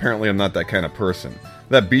 never. Apparently, I'm not that kind of person.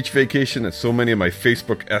 That beach vacation that so many of my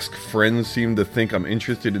Facebook-esque friends seem to think I'm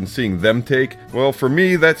interested in seeing them take, well, for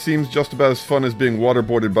me, that seems just about as fun as being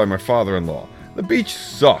waterboarded by my father-in-law. The beach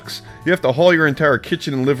sucks. You have to haul your entire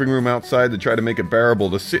kitchen and living room outside to try to make it bearable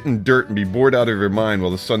to sit in dirt and be bored out of your mind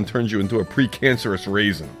while the sun turns you into a precancerous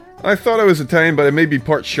raisin. I thought I was Italian, but I may be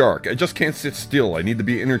part shark. I just can't sit still. I need to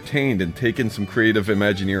be entertained and take in some creative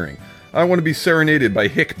imagineering. I want to be serenaded by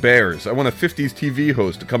hick bears. I want a 50s TV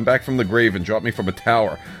host to come back from the grave and drop me from a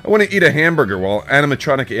tower. I want to eat a hamburger while an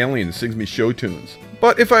animatronic alien sings me show tunes.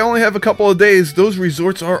 But if I only have a couple of days, those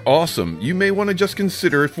resorts are awesome. You may want to just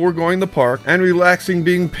consider foregoing the park and relaxing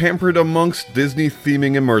being pampered amongst Disney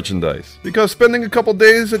theming and merchandise. Because spending a couple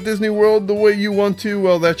days at Disney World the way you want to,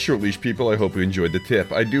 well, that's short leash, people. I hope you enjoyed the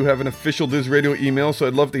tip. I do have an official Diz Radio email, so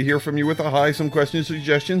I'd love to hear from you with a hi, some questions,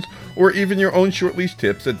 suggestions, or even your own short leash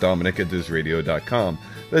tips at dominic@dizradio.com.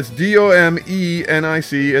 That's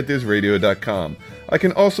DOMENIC@dizradio.com. I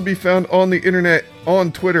can also be found on the internet,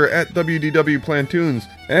 on Twitter at WDW Plantoons,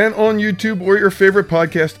 and on YouTube or your favorite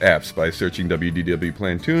podcast apps by searching WDW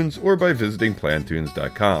Plantoons or by visiting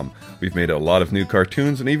plantoons.com. We've made a lot of new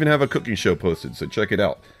cartoons and even have a cooking show posted, so check it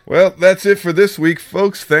out. Well, that's it for this week,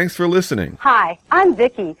 folks. Thanks for listening. Hi, I'm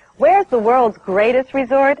Vicky. Where's the world's greatest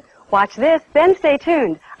resort? Watch this, then stay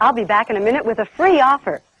tuned. I'll be back in a minute with a free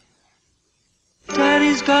offer.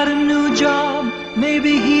 Daddy's got a new job.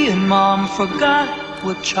 Maybe he and Mom forgot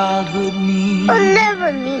what childhood means. I'll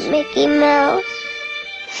never meet Mickey Mouse.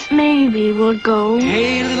 Maybe we'll go.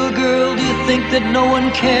 Hey, little girl, do you think that no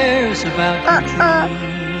one cares about your dreams?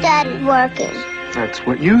 Daddy's working. That's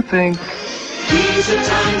what you think. These are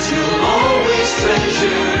times you'll always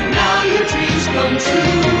treasure. Now your dreams come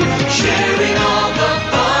true. Sharing all the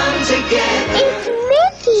fun together. It's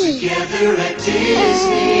Mickey. Together at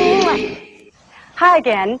Disney. Hi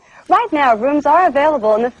again. Right now, rooms are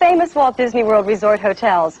available in the famous Walt Disney World Resort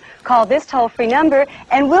hotels. Call this toll-free number,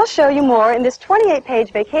 and we'll show you more in this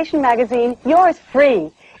 28-page vacation magazine, yours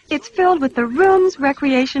free. It's filled with the rooms,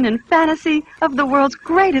 recreation, and fantasy of the world's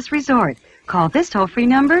greatest resort. Call this toll-free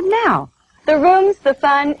number now. The rooms, the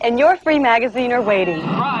fun, and your free magazine are waiting.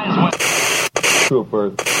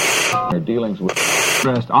 Trooper, their dealings with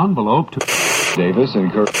addressed envelope to Davis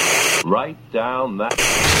and Kirk. Write down that.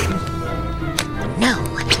 No.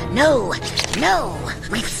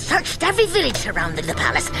 We've searched every village surrounding the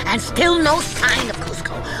palace and still no sign of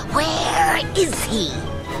Cusco. Where is he?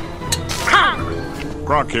 Kronk!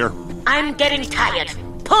 Kronk here. I'm getting tired.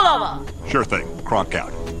 Pull over. Sure thing. Kronk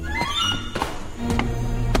out.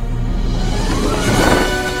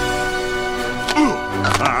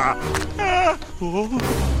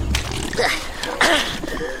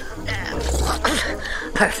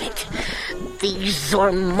 Perfect. These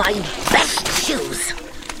are my best shoes.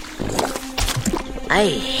 I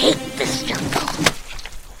hate this jungle.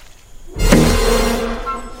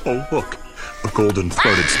 Oh, look. A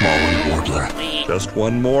golden-throated small-winged warbler. Just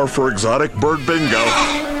one more for exotic bird bingo.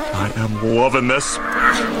 I am loving this.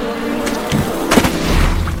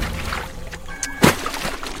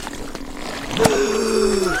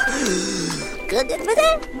 Get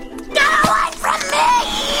away from me!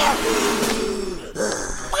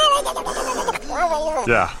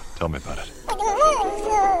 Yeah, tell me about it.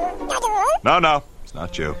 No, it's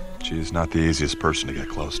not you. She's not the easiest person to get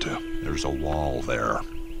close to. There's a wall there.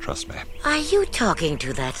 Trust me. Are you talking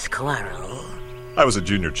to that squirrel? I was a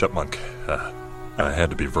junior chipmunk, and I had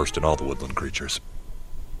to be versed in all the woodland creatures.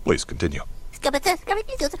 Please, continue.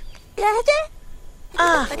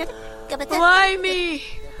 Why me?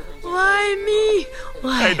 Why me?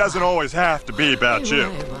 Why? Hey, it doesn't always have to be about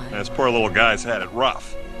you. This poor little guy's had it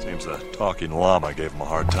rough. Seems the talking llama gave him a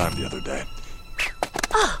hard time the other day.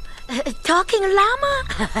 Oh, talking llama?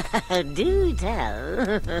 Do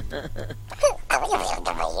tell.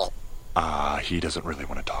 He doesn't really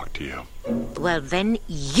want to talk to you. Well, then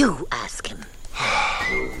you ask him.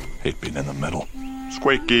 Hate being in the middle.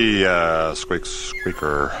 Squeaky,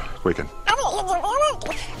 squeaker, squeaking.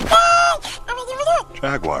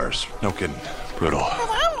 Jaguars. No kidding. Brutal.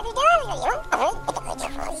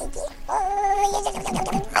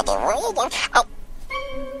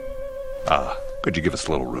 Could you give us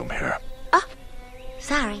a little room here? Oh,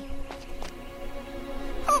 sorry.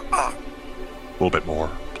 A little bit more,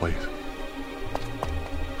 please.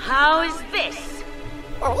 How is this?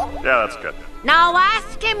 Yeah, that's good. Now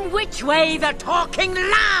ask him which way the talking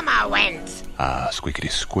llama went.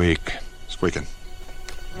 Squeakity squeak. Squeaking.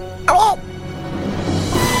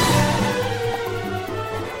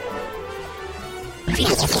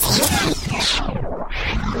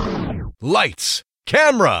 Lights,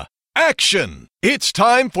 camera, action! It's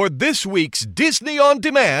time for this week's Disney On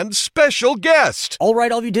Demand special guest. All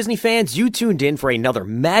right, all of you Disney fans, you tuned in for another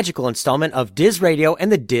magical installment of Diz Radio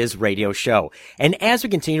and the Diz Radio Show. And as we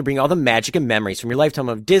continue to bring all the magic and memories from your lifetime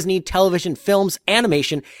of Disney, television, films,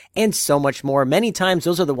 animation, and so much more, many times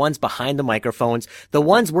those are the ones behind the microphones, the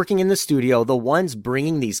ones working in the studio, the ones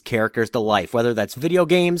bringing these characters to life, whether that's video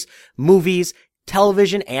games, movies,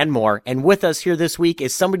 television, and more. And with us here this week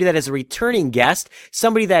is somebody that is a returning guest,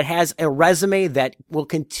 somebody that has a resume that will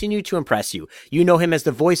continue to impress you. You know him as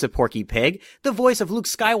the voice of Porky Pig, the voice of Luke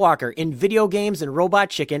Skywalker in video games and Robot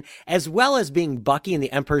Chicken, as well as being Bucky in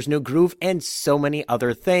The Emperor's New Groove, and so many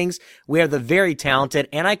other things. We have the very talented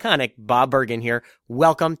and iconic Bob Bergen here.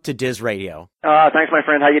 Welcome to Diz Radio. Thanks, my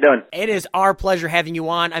friend. How you doing? It is our pleasure having you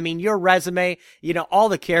on. I mean, your resume, you know, all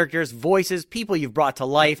the characters, voices, people you've brought to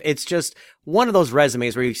life. It's just one of those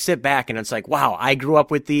resumes where you sit back and it's like, wow, I grew up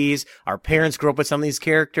with these. Our parents grew up with some of these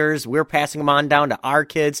characters. We're passing them on down to our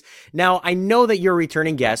kids. Now, I know that you're a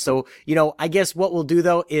returning guest. So, you know, I guess what we'll do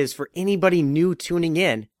though is for anybody new tuning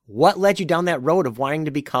in, what led you down that road of wanting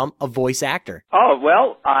to become a voice actor? Oh,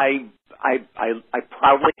 well, I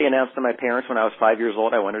proudly announced to my parents when I was 5 years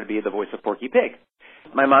old I wanted to be the voice of Porky Pig.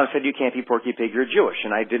 My mom said, you can't be Porky Pig, you're Jewish,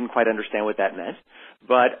 and I didn't quite understand what that meant.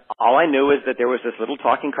 But all I knew is that there was this little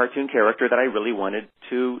talking cartoon character that I really wanted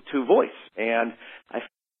to voice. And I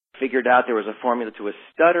figured out there was a formula to a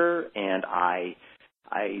stutter, and I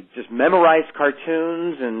just memorized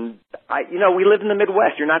cartoons, and we lived in the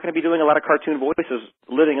Midwest. You're not going to be doing a lot of cartoon voices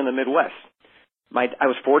living in the Midwest. I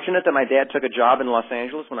was fortunate that my dad took a job in Los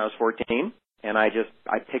Angeles when I was 14, and I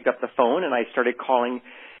picked up the phone and I started calling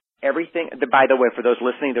everything. By the way, for those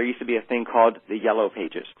listening, there used to be a thing called the Yellow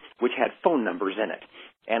Pages, which had phone numbers in it.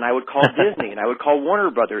 And I would call Disney, and I would call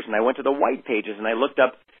Warner Brothers, and I went to the White Pages, and I looked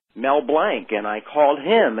up Mel Blanc, and I called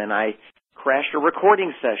him, and I crashed a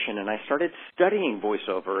recording session, and I started studying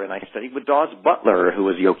voiceover, and I studied with Dawes Butler, who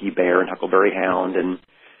was Yogi Bear and Huckleberry Hound, and,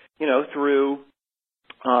 through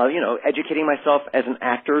educating myself as an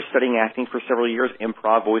actor, studying acting for several years,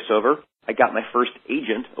 improv, voiceover. I got my first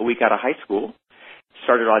agent a week out of high school,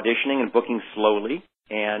 started auditioning and booking slowly,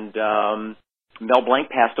 and Mel Blanc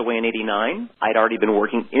passed away in '89. I'd already been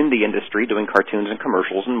working in the industry doing cartoons and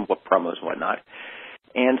commercials and promos and whatnot.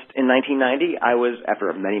 And in 1990,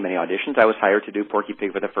 after many, many auditions, I was hired to do Porky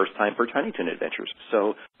Pig for the first time for Tiny Toon Adventures.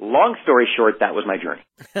 So, long story short, that was my journey.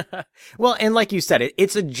 Well, and like you said,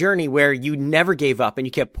 it's a journey where you never gave up and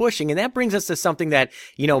you kept pushing. And that brings us to something that,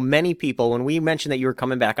 many people, when we mentioned that you were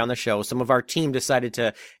coming back on the show, some of our team decided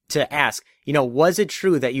to ask, was it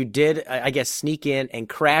true that you did, sneak in and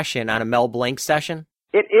crash in on a Mel Blanc session?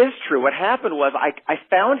 It is true. What happened was I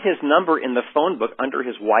found his number in the phone book under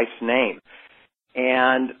his wife's name.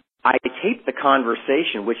 And I taped the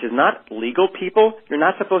conversation, which is not legal, people. You're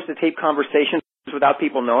not supposed to tape conversations without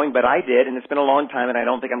people knowing, but I did, and it's been a long time, and I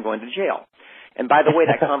don't think I'm going to jail. And by the way,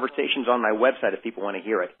 that conversation's on my website if people want to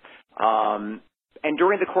hear it. And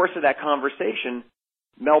during the course of that conversation,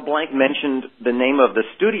 Mel Blanc mentioned the name of the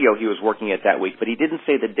studio he was working at that week, but he didn't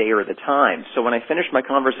say the day or the time. So when I finished my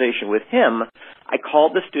conversation with him, I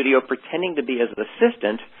called the studio pretending to be his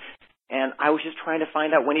assistant, and I was just trying to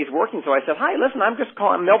find out when he's working. So I said, hi, listen, I'm just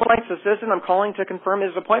calling Mel Blanc's assistant. I'm calling to confirm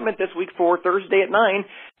his appointment this week for Thursday at 9.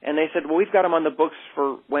 And they said, well, we've got him on the books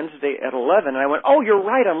for Wednesday at 11. And I went, oh, you're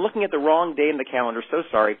right. I'm looking at the wrong day in the calendar. So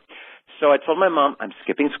sorry. So I told my mom, I'm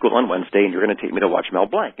skipping school on Wednesday, and you're going to take me to watch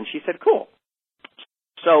Mel Blanc. And she said, cool.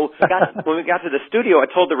 So when we got to the studio,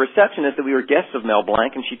 I told the receptionist that we were guests of Mel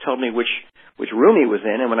Blanc, and she told me which room he was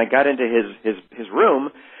in. And when I got into his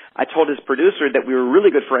room, I told his producer that we were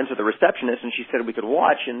really good friends with the receptionist, and she said we could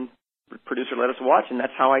watch, and the producer let us watch, and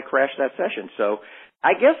that's how I crashed that session. So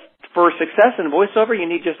I guess for success in voiceover, you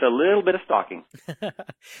need just a little bit of stalking.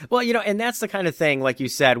 Well, and that's the kind of thing, like you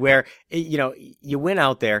said, where, you went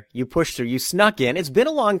out there, you pushed through, you snuck in. It's been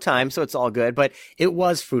a long time, so it's all good, but it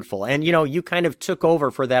was fruitful. And, you kind of took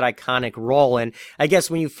over for that iconic role. And I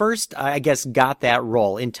guess when you first, got that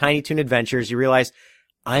role in Tiny Toon Adventures, you realized,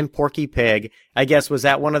 I'm Porky Pig. I guess, was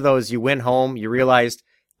that one of those you went home, you realized,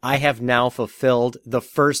 I have now fulfilled the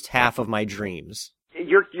first half of my dreams?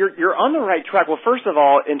 You're on the right track. Well, first of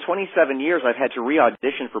all, in 27 years, I've had to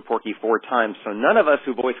re-audition for Porky 4 times, so none of us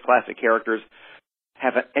who voice classic characters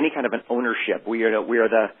have any kind of an ownership. We are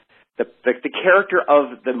the character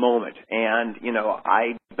of the moment. And,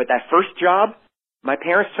 but that first job, my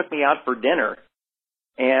parents took me out for dinner,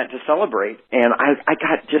 and to celebrate. And I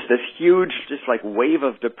got just this huge, just like wave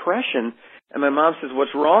of depression. And my mom says,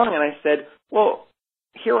 "What's wrong?" And I said, "Well,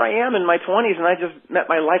 here I am in my 20s, and I just met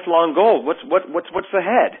my lifelong goal. What's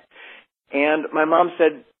ahead?" And my mom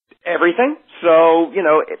said, "Everything." So, you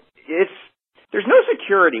know, there's no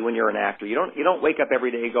security when you're an actor. You don't wake up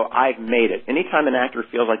every day and go, "I've made it." Anytime an actor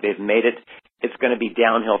feels like they've made it, it's going to be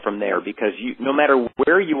downhill from there, because no matter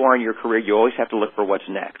where you are in your career, you always have to look for what's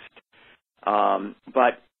next.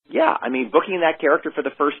 But yeah, I mean, booking that character for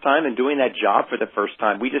the first time and doing that job for the first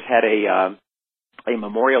time. We just had a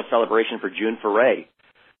memorial celebration for June Foray,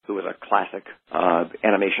 who was a classic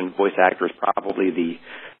animation voice actress, probably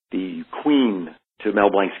the queen to Mel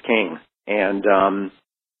Blanc's King. And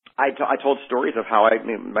I told stories of how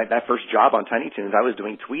that first job on Tiny Toons, I was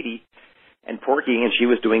doing Tweety and Porky, and she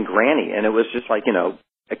was doing Granny. And it was just like, you know,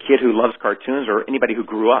 a kid who loves cartoons, or anybody who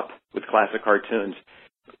grew up with classic cartoons.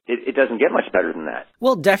 It doesn't get much better than that.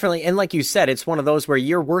 Well, definitely. And like you said, it's one of those where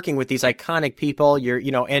you're working with these iconic people,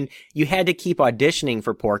 and you had to keep auditioning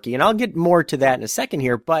for Porky. And I'll get more to that in a second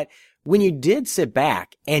here. But when you did sit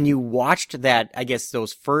back and you watched that, I guess,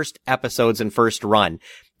 those first episodes and first run,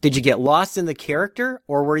 did you get lost in the character,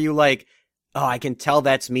 or were you like, oh, I can tell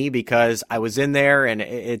that's me because I was in there and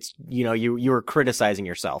it's, you know, you were criticizing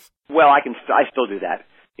yourself? Well, I still do that.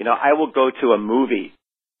 You know, I will go to a movie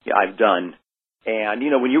I've done, and, you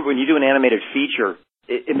know, when you do an animated feature,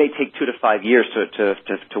 it may take 2 to 5 years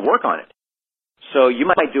to work on it. So you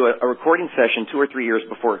might do a recording session 2 or 3 years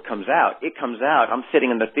before it comes out. It comes out, I'm sitting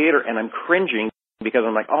in the theater and I'm cringing because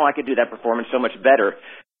I'm like, oh, I could do that performance so much better.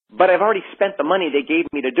 But I've already spent the money they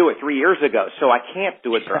gave me to do it 3 years ago, so I can't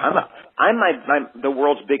do it better. I'm the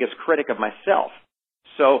world's biggest critic of myself.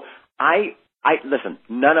 So I listen,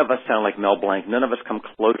 none of us sound like Mel Blanc. None of us come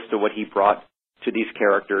close to what he brought to these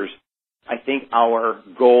characters. I think our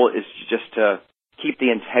goal is just to keep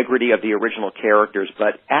the integrity of the original characters.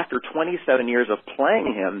 But after 27 years of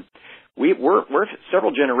playing him, we're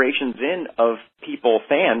several generations in of people,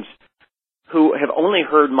 fans, who have only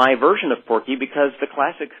heard my version of Porky because the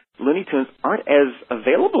classic Looney Tunes aren't as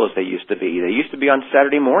available as they used to be. They used to be on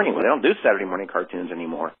Saturday morning. Well, they don't do Saturday morning cartoons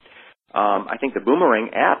anymore. I think the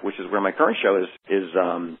Boomerang app, which is where my current show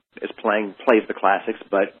plays the classics.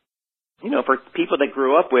 But, you know, for people that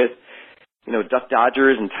grew up with, you know, Duck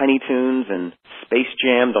Dodgers and Tiny Toons and Space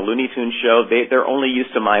Jam, the Looney Tunes show, they're only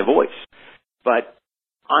used to my voice. But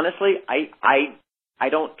honestly, I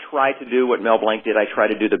don't try to do what Mel Blanc did. I try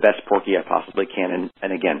to do the best Porky I possibly can.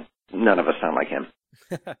 And again, none of us sound like him.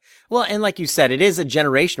 Well, and like you said, it is a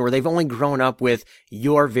generation where they've only grown up with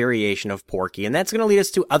your variation of Porky. And that's going to lead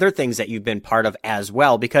us to other things that you've been part of as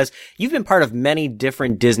well, because you've been part of many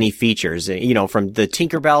different Disney features, you know, from the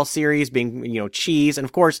Tinkerbell series being, you know, Cheese, and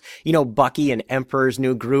of course, you know, Bucky and Emperor's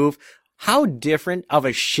New Groove. How different of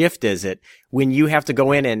a shift is it when you have to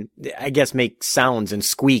go in and, I guess, make sounds and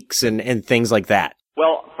squeaks and things like that?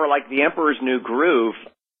 Well, for like the Emperor's New Groove,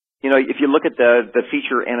 you know, if you look at the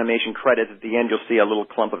feature animation credits at the end, you'll see a little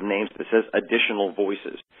clump of names that says additional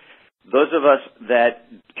voices. Those of us that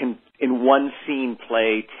can, in one scene,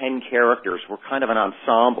 play 10 characters, we're kind of an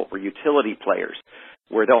ensemble. We're utility players,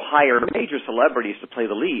 where they'll hire major celebrities to play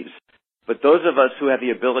the leads. But those of us who have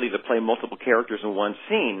the ability to play multiple characters in one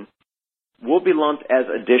scene will be lumped as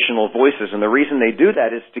additional voices. And the reason they do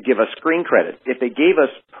that is to give us screen credit. If they gave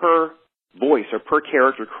us per voice or per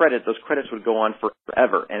character credit, those credits would go on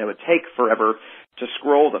forever, and it would take forever to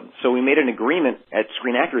scroll them. So we made an agreement at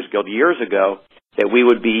Screen Actors Guild years ago that we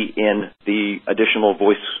would be in the additional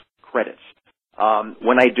voice credits.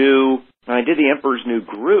 When I did the Emperor's New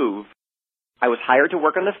Groove, I was hired to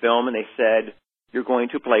work on the film, and they said, "You're going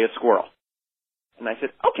to play a squirrel." And I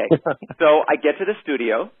said, okay. So I get to the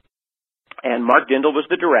studio, and Mark Dindal was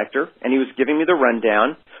the director, and he was giving me the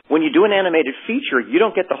rundown. When you do an animated feature, you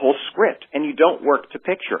don't get the whole script, and you don't work to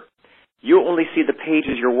picture. You only see the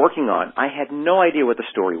pages you're working on. I had no idea what the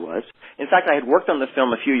story was. In fact, I had worked on the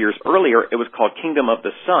film a few years earlier. It was called Kingdom of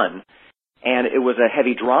the Sun, and it was a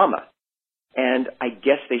heavy drama. And I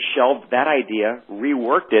guess they shelved that idea,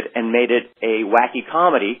 reworked it, and made it a wacky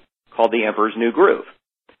comedy called The Emperor's New Groove.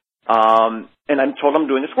 And I'm told I'm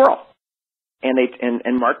doing a squirrel.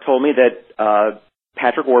 And Mark told me that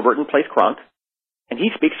Patrick Warburton plays Kronk, and he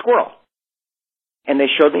speaks squirrel. And they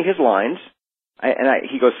showed me his lines,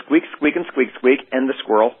 he goes squeak, squeak, and squeak, squeak, and the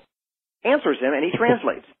squirrel answers him, and he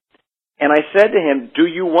translates. And I said to him, "Do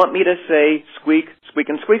you want me to say squeak, squeak,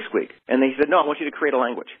 and squeak, squeak?" And he said, "No, I want you to create a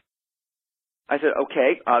language." I said,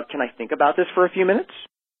 "Okay, can I think about this for a few minutes?"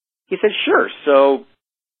 He said, "Sure." So,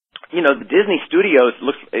 you know, the Disney Studios,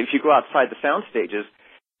 if you go outside the sound stages,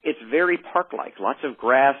 it's very park-like. Lots of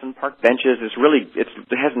grass and park benches. It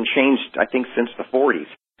hasn't changed, I think, since the 40s.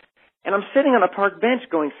 And I'm sitting on a park bench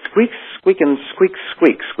going squeak, squeak, and squeak,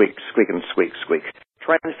 squeak, squeak, squeak, and squeak, squeak,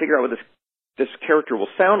 trying to figure out what this character will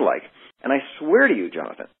sound like. And I swear to you,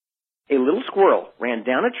 Jonathan, a little squirrel ran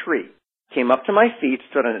down a tree, came up to my feet,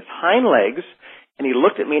 stood on its hind legs, and he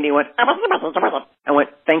looked at me and he went, I went,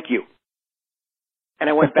 thank you. And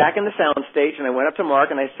I went back in the sound stage and I went up to Mark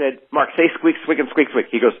and I said, Mark, say squeak, squeak, and squeak, squeak.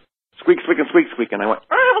 He goes, squeak, squeak, and squeak, squeak. And I went,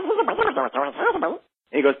 and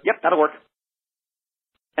he goes, yep, that'll work.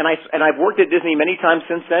 And I've worked at Disney many times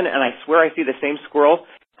since then, and I swear I see the same squirrel,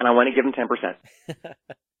 and I want to give him 10%.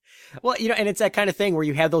 Well, and it's that kind of thing where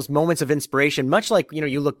you have those moments of inspiration, much like,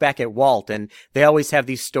 you look back at Walt, and they always have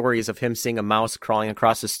these stories of him seeing a mouse crawling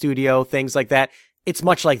across the studio, things like that. It's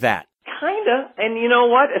much like that. Kinda. And you know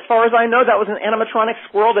what? As far as I know, that was an animatronic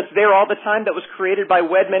squirrel that's there all the time that was created by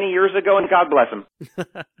Wed many years ago, and God bless him.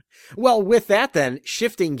 Well, with that then,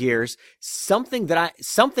 shifting gears, something that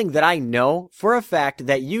I know for a fact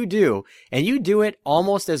that you do, and you do it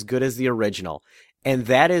almost as good as the original, and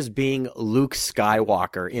that is being Luke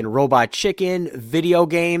Skywalker in Robot Chicken, video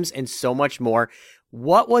games, and so much more.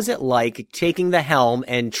 What was it like taking the helm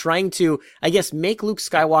and trying to, I guess, make Luke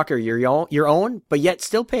Skywalker your own, but yet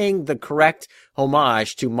still paying the correct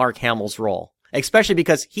homage to Mark Hamill's role? Especially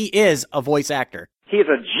because he is a voice actor. He is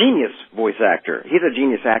a genius voice actor. He's a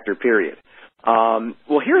genius actor, period.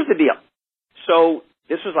 Well, here's the deal. So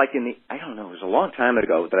this was like it was a long time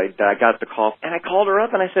ago that I got the call, and I called her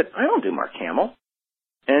up and I said, I don't do Mark Hamill.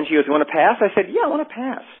 And she goes, you want to pass? I said, yeah, I want to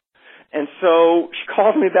pass. And so she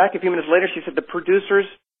called me back a few minutes later. She said, the producers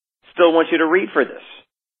still want you to read for this.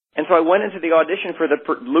 And so I went into the audition for the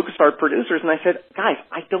LucasArts producers, and I said, guys,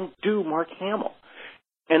 I don't do Mark Hamill.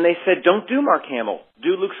 And they said, don't do Mark Hamill.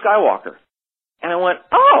 Do Luke Skywalker. And I went,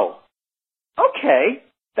 oh, okay,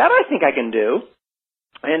 that I think I can do.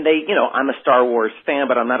 And they, I'm a Star Wars fan,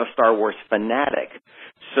 but I'm not a Star Wars fanatic.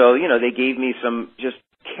 So, they gave me some just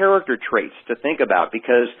character traits to think about,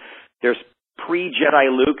 because there's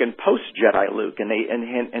pre-Jedi Luke and post-Jedi Luke, and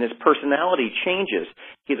his personality changes.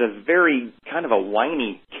 He's a very kind of a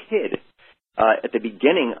whiny kid at the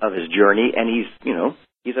beginning of his journey, and he's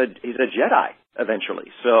a Jedi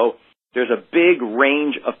eventually. So there's a big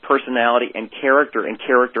range of personality and character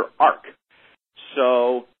arc.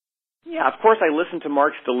 So, yeah, of course I listened to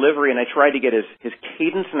Mark's delivery, and I tried to get his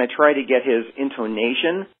cadence, and I tried to get his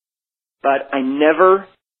intonation, but I never,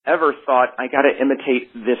 ever thought I got to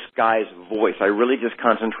imitate this guy's voice. I really just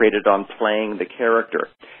concentrated on playing the character.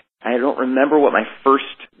 I don't remember what my first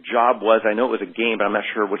job was. I know it was a game, but I'm not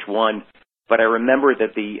sure which one. But I remember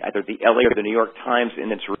that either the LA or the New York Times,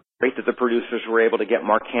 in its rate that the producers were able to get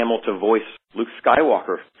Mark Hamill to voice Luke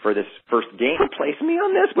Skywalker for this first game, placed me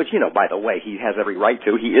on this, which, by the way, he has every right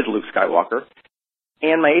to. He is Luke Skywalker.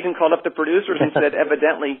 And my agent called up the producers and said,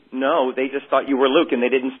 evidently, no, they just thought you were Luke, and they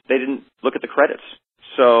didn't look at the credits.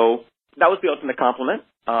 So that was the ultimate compliment.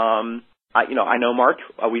 I know Mark.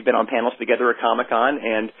 We've been on panels together at Comic-Con,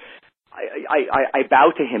 and I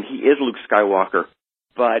bow to him. He is Luke Skywalker.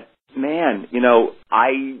 But man,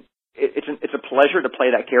 it's a pleasure to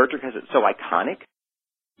play that character because it's so iconic.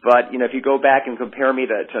 But if you go back and compare me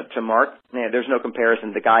to Mark, man, there's no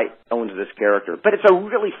comparison. The guy owns this character. But it's a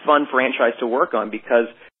really fun franchise to work on because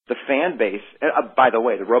the fan base. By the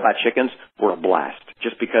way, the Robot Chickens were a blast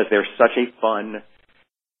just because they're such a fun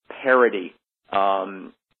parody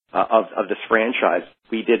of this franchise.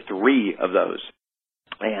 We did 3 of those,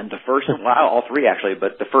 and the first all 3 actually,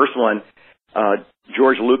 but the first one,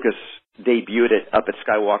 George Lucas debuted it up at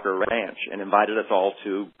Skywalker Ranch and invited us all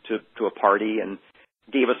to a party and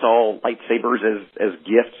gave us all lightsabers as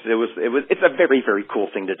gifts. It's a very, very cool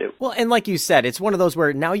thing to do. Well, and like you said, it's one of those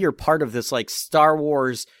where now you're part of this like Star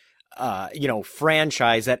Wars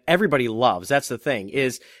franchise that everybody loves. That's the thing,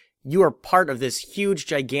 is you are part of this huge,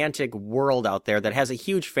 gigantic world out there that has a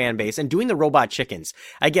huge fan base. And doing the Robot Chickens,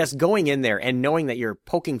 I guess going in there and knowing that you're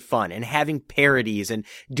poking fun and having parodies and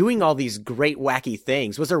doing all these great, wacky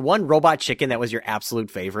things. Was there one Robot Chicken that was your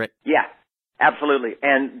absolute favorite? Yeah, absolutely.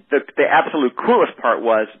 And the absolute coolest part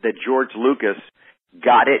was that George Lucas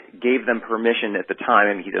got it, gave them permission at the time,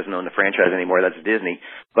 and he doesn't own the franchise anymore, that's Disney,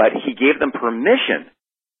 but he gave them permission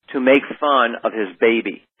to make fun of his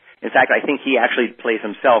baby. In fact, I think he actually plays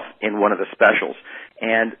himself in one of the specials.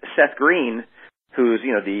 And Seth Green, who's,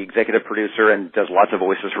 the executive producer and does lots of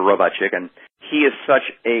voices for Robot Chicken, he is such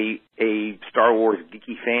a Star Wars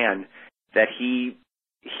geeky fan that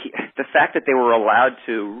the fact that they were allowed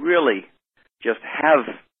to really just have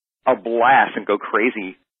a blast and go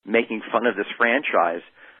crazy making fun of this franchise,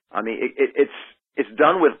 I mean, it's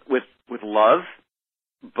done with love,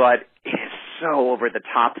 but but it's so over the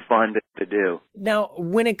top fun to do. Now,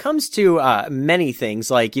 when it comes to many things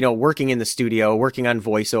like, working in the studio, working on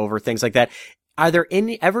voiceover, things like that, are there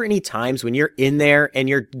ever any times when you're in there and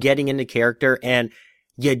you're getting into character and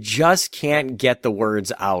you just can't get the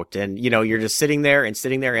words out and, you're just sitting there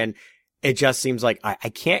and it just seems like I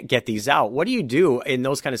can't get these out? What do you do in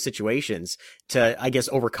those kind of situations to, I guess,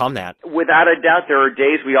 overcome that? Without a doubt, there are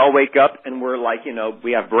days we all wake up and we're like,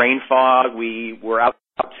 we have brain fog, we're out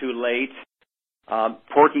too late.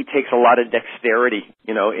 Porky takes a lot of dexterity,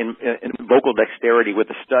 in vocal dexterity with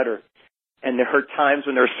the stutter. And there are times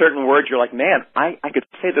when there are certain words you're like, man, I could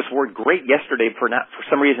say this word great yesterday, for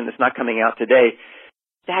some reason it's not coming out today.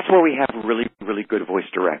 That's where we have really, really good voice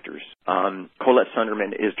directors. Colette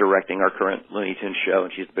Sunderman is directing our current Looney Tunes show,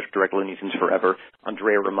 and she's directed Looney Tunes forever.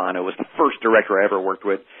 Andrea Romano was the first director I ever worked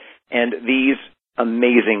with. And these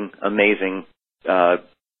amazing, amazing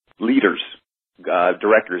leaders,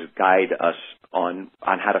 directors guide us on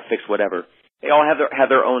how to fix whatever. They all have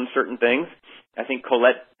their own certain things. I think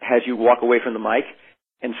Colette has you walk away from the mic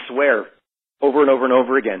and swear over and over and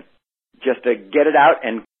over again just to get it out.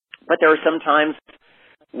 But there are some times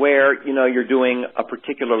where, you're doing a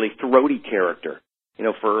particularly throaty character.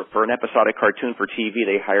 For an episodic cartoon for TV,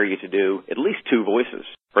 they hire you to do at least 2 voices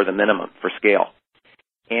for the minimum, for scale.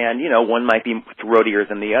 And, one might be throatier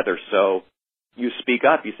than the other. So you speak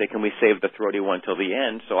up. You say, can we save the throaty one till the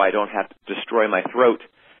end so I don't have to destroy my throat?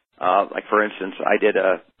 Like, for instance, I did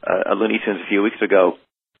a Looney Tunes a few weeks ago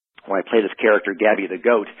where I played this character, Gabby the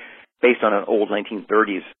Goat, based on an old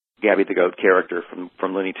 1930s Gabby the Goat character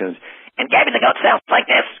from Looney Tunes. And Gabby the Goat sounds like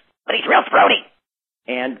this, but he's real throaty.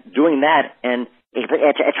 And doing that, and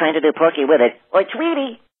trying to do Porky with it, or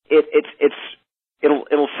Tweety,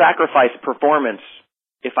 it'll sacrifice performance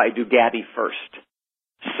if I do Gabby first.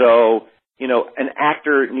 So, an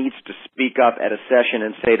actor needs to speak up at a session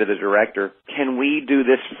and say to the director, can we do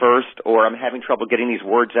this first, or I'm having trouble getting these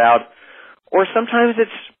words out. Or sometimes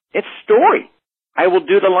it's story. I will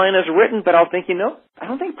do the line as written, but I'll think, I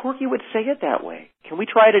don't think Porky would say it that way. Can we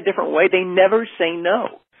try it a different way? They never say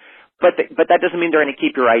no. But that doesn't mean they're going to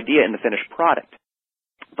keep your idea in the finished product.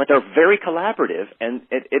 But they're very collaborative, and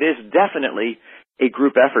it is definitely a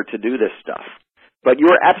group effort to do this stuff. But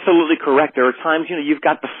you're absolutely correct. There are times, you've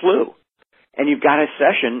got the flu, and you've got a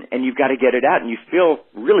session, and you've got to get it out, and you feel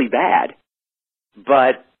really bad.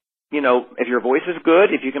 But, if your voice is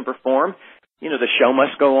good, if you can perform, the show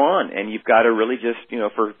must go on, and you've got to really just,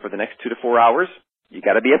 for the next 2 to 4 hours, you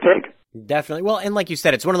got to be a pig. Definitely. Well, and like you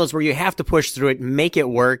said, it's one of those where you have to push through it, make it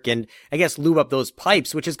work, and I guess lube up those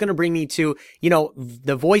pipes, which is going to bring me to,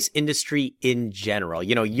 the voice industry in general.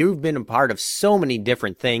 You've been a part of so many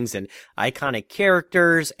different things and iconic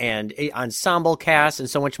characters and ensemble casts and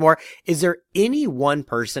so much more. Is there any one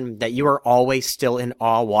person that you are always still in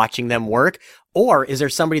awe watching them work? Or is there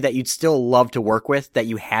somebody that you'd still love to work with that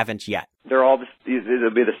you haven't yet? They're all,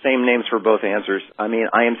 it'll be the same names for both answers. I mean,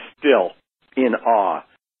 I am still in awe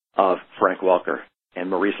of Frank Welker and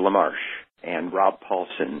Maurice LaMarche and Rob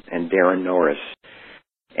Paulson and Darren Norris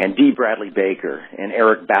and Dee Bradley Baker and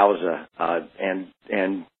Eric Bauza and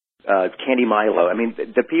Candy Milo. I mean,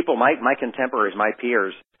 the people, my contemporaries, my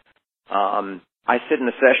peers. I sit in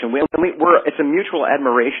a session. It's a mutual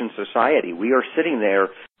admiration society. We are sitting there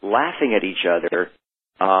laughing at each other,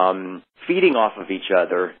 feeding off of each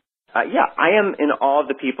other. I am in awe of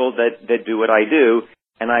the people that do what I do,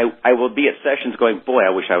 and I will be at sessions going, boy,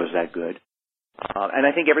 I wish I was that good. And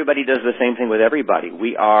I think everybody does the same thing with everybody.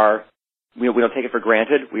 We don't take it for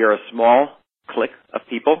granted. We are a small clique of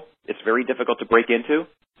people. It's very difficult to break into,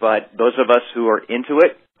 but those of us who are into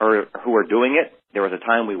it or who are doing it, there was a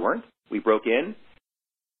time we weren't. We broke in.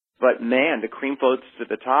 But man, the cream floats to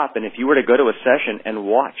the top, and if you were to go to a session and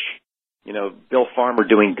watch, Bill Farmer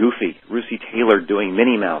doing Goofy, Russi Taylor doing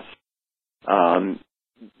Minnie Mouse,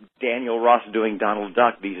 Daniel Ross doing Donald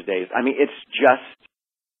Duck these days. I mean, it's just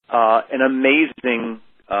an amazing,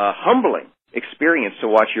 humbling experience to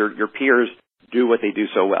watch your peers do what they do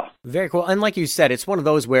so well. Very cool. And like you said, it's one of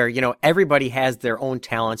those where, everybody has their own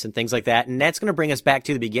talents and things like that. And that's going to bring us back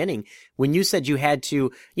to the beginning when you said you had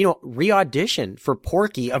to, re-audition for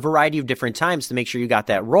Porky a variety of different times to make sure you got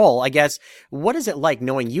that role. I guess, what is it like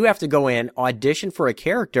knowing you have to go in, audition for a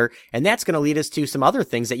character, and that's going to lead us to some other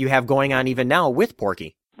things that you have going on even now with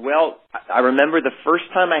Porky? Well, I remember the first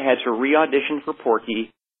time I had to re-audition for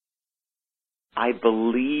Porky, I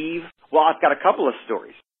believe, I've got a couple of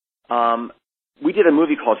stories. We did a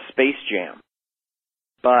movie called Space Jam,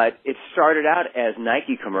 but it started out as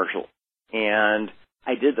Nike commercial, and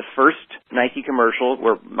I did the first Nike commercial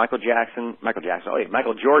where Michael Jordan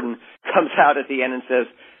comes out at the end and says,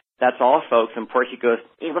 that's all, folks. And Porky goes,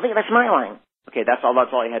 hey, well, that's my line. Okay, that's all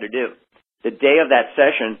he had to do. The day of that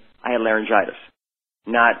session, I had laryngitis.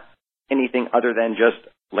 Not anything other than just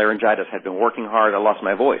laryngitis. Had been working hard. I lost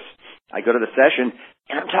my voice. I go to the session,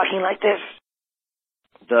 and I'm talking like this.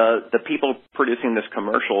 The people producing this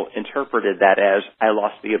commercial interpreted that as I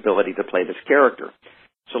lost the ability to play this character.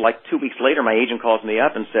 So like 2 weeks later, my agent calls me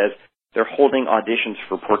up and says, they're holding auditions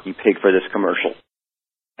for Porky Pig for this commercial.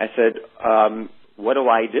 I said, what do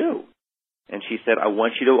I do? And she said, I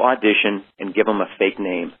want you to audition and give them a fake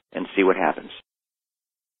name and see what happens.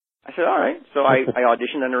 I said, all right. So I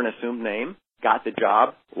auditioned under an assumed name, got the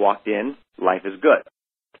job, walked in, life is good.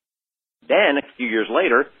 Then, a few years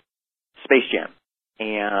later, Space Jam.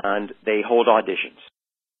 And they hold auditions.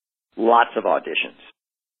 Lots of auditions.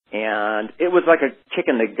 And it was like a kick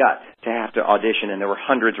in the gut to have to audition, and there were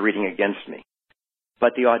hundreds reading against me.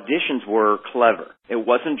 But the auditions were clever. It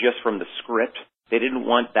wasn't just from the script. They didn't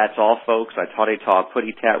want, that's all, folks, I taught a talk,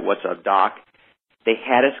 putty tat, what's up, doc. They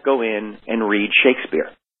had us go in and read Shakespeare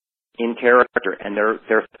in character. And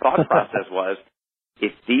their thought process was,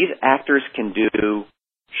 if these actors can do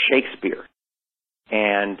Shakespeare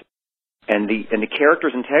and the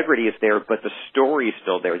character's integrity is there, but the story is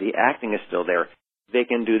still there, the acting is still there, they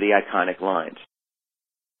can do the iconic lines.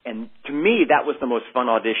 And to me, that was the most fun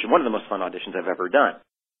audition, one of the most fun auditions I've ever done.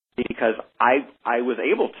 Because I was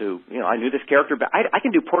able to, I knew this character, but I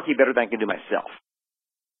can do Porky better than I can do myself.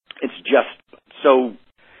 It's just so,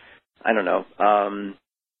 I don't know,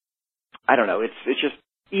 it's just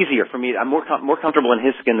easier for me. I'm more comfortable in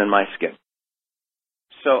his skin than my skin.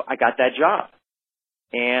 So I got that job.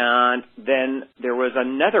 And then there was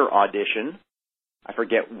another audition. I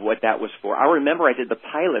forget what that was for. I remember I did the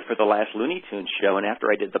pilot for the last Looney Tunes show, and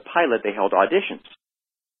after I did the pilot, they held auditions.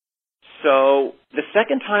 So the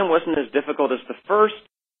second time wasn't as difficult as the first.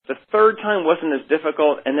 The third time wasn't as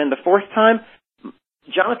difficult. And then the fourth time,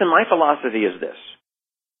 Jonathan, my philosophy is this.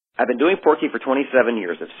 I've been doing Porky for 27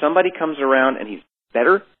 years. If somebody comes around and he's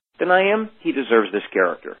better than I am, he deserves this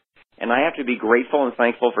character. And I have to be grateful and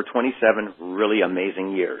thankful for 27 really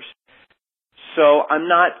amazing years. So I'm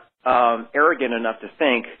not arrogant enough to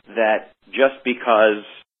think that just because,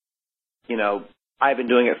 I've been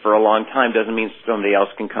doing it for a long time doesn't mean somebody else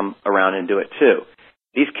can come around and do it too.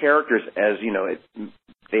 These characters, as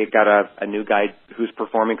they've got a new guy who's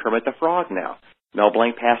performing Kermit the Frog now. Mel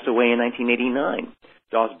Blanc passed away in 1989.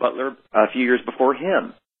 Dawes Butler a few years before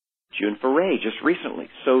him. June Foray just recently.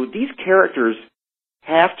 So these characters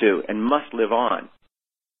have to and must live on.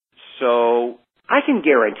 So I can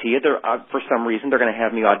guarantee you, for some reason, they're going to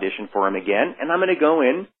have me audition for them again, and I'm going to go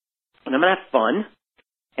in, and I'm going to have fun,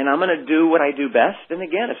 and I'm going to do what I do best. And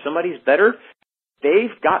again, if somebody's better,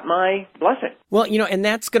 they've got my blessing. Well, and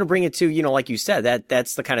that's going to bring it to, like you said,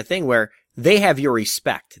 that's the kind of thing where they have your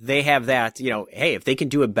respect. They have that, hey, if they can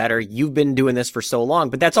do it better, you've been doing this for so long.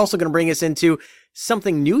 But that's also going to bring us into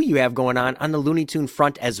something new you have going on the Looney Tune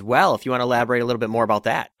front as well, if you want to elaborate a little bit more about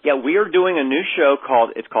that. Yeah, we are doing a new show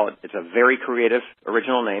it's a very creative,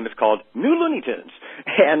 original name. It's called New Looney Tunes.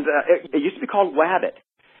 And it used to be called Wabbit.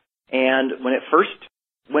 And when it first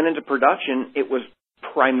went into production, it was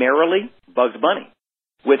primarily Bugs Bunny,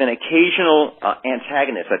 with an occasional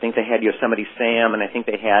antagonist. I think they had Yosemite Sam, and I think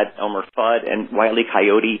they had Elmer Fudd and Wile E.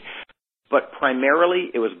 Coyote. But primarily,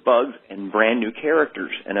 it was Bugs and brand new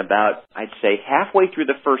characters. And about, I'd say, halfway through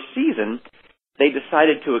the first season, they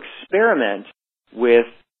decided to experiment with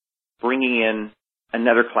bringing in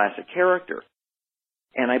another classic character.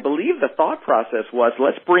 And I believe the thought process was,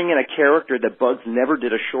 let's bring in a character that Bugs never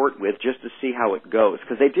did a short with just to see how it goes,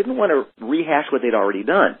 because they didn't want to rehash what they'd already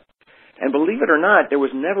done. And believe it or not, there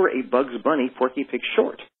was never a Bugs Bunny Porky Pig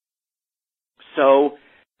short. So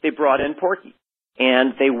they brought in Porky.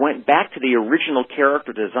 And they went back to the original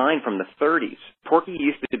character design from the 30s. Porky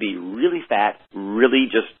used to be really fat, really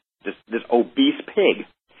just this obese pig.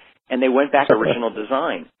 And they went back to original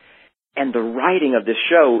design. And the writing of this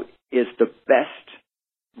show is the best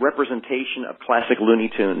representation of classic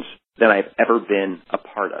Looney Tunes that I've ever been a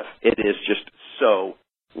part of. It is just so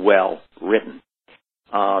well written.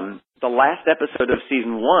 The last episode of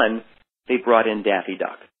season 1, they brought in Daffy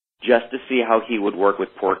Duck just to see how he would work with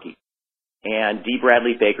Porky. And D.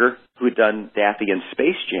 Bradley Baker, who had done Daffy in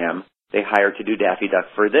Space Jam, they hired to do Daffy Duck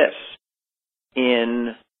for this.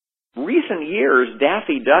 In recent years,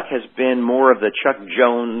 Daffy Duck has been more of the Chuck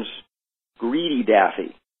Jones, greedy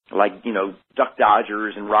Daffy, like, Duck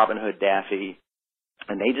Dodgers and Robin Hood Daffy.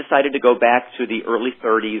 And they decided to go back to the early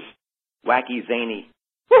 30s, wacky, zany,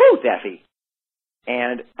 woohoo, Daffy.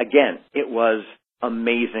 And again, it was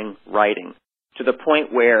amazing writing, to the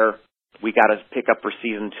point where we got to pick up for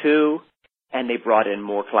season 2. and they brought in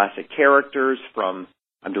more classic characters from,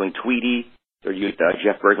 I'm doing Tweety,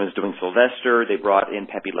 Jeff Bergman's doing Sylvester, they brought in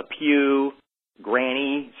Pepe Le Pew,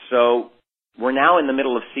 Granny, so we're now in the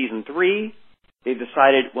middle of season 3. They've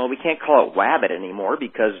decided, well, we can't call it Wabbit anymore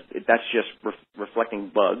because that's just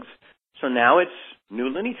reflecting bugs. So now it's new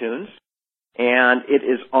Looney Tunes, and it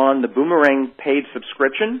is on the Boomerang paid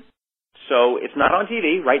subscription. So it's not on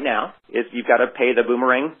TV right now. You've got to pay the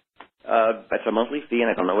Boomerang. That's a monthly fee, and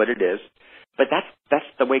I don't know what it is. But that's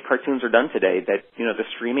the way cartoons are done today. That, you know, the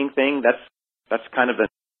streaming thing, that's kind of the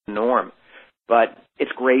norm. But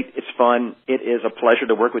it's great. It's fun. It is a pleasure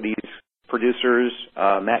to work with these producers,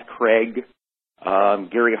 Matt Craig,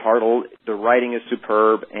 Gary Hartle. The writing is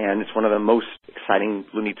superb, and it's one of the most exciting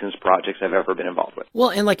Looney Tunes projects I've ever been involved with. Well,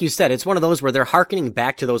 and like you said, it's one of those where they're hearkening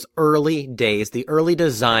back to those early days, the early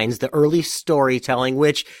designs, the early storytelling,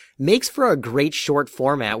 which makes for a great short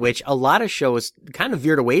format, which a lot of shows kind of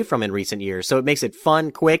veered away from in recent years. So it makes it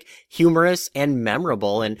fun, quick, humorous, and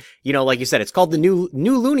memorable. And, you know, like you said, it's called the new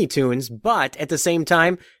Looney Tunes, but at the same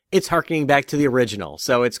time, it's harkening back to the original.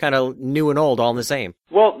 So it's kind of new and old all in the same.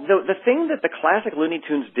 Well, the thing that the classic Looney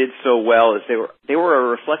Tunes did so well is they were a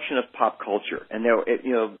reflection of pop culture. And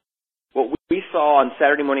what we saw on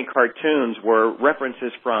Saturday morning cartoons were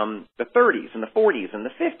references from the 30s and the 40s and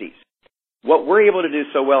the 50s. What we're able to do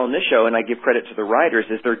so well in this show, and I give credit to the writers,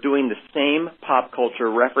 is they're doing the same pop culture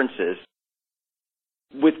references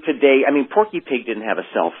with today. I mean, Porky Pig didn't have a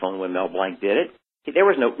cell phone when Mel Blanc did it. There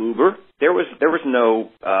was no Uber. There was no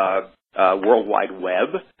World Wide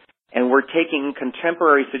Web. And we're taking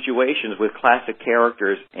contemporary situations with classic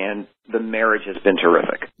characters, and the marriage has been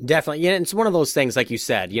terrific. Definitely. Yeah, it's one of those things, like you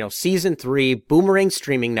said, you know, season 3, Boomerang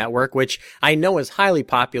Streaming Network, which I know is highly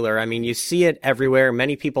popular. I mean, you see it everywhere.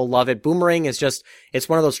 Many people love it. Boomerang is it's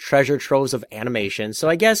one of those treasure troves of animation. So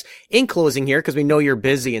I guess in closing here, because we know you're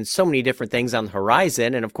busy and so many different things on the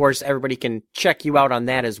horizon, and of course, everybody can check you out on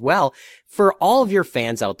that as well. For all of your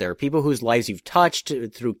fans out there, people whose lives you've touched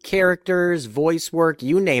through characters, voice work,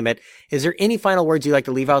 you name it, is there any final words you'd like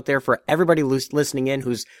to leave out there for everybody listening in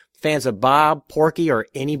who's fans of Bob, Porky, or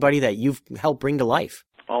anybody that you've helped bring to life?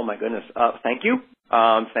 Oh my goodness! Thank you.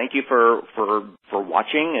 Thank you for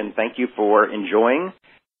watching, and thank you for enjoying.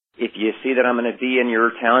 If you see that I'm going to be in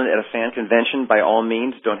your town at a fan convention, by all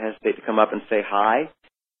means, don't hesitate to come up and say hi.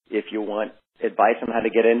 If you want advice on how to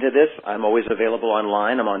get into this, I'm always available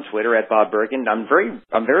online. I'm on Twitter at Bob Bergen. I'm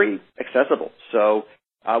very accessible. So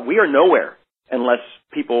we are nowhere unless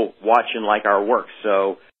people watch and like our work.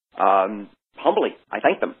 So humbly, I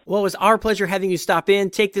thank them. Well, it was our pleasure having you stop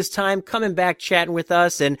in, take this time, coming back, chatting with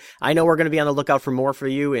us. And I know we're going to be on the lookout for more for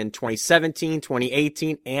you in 2017,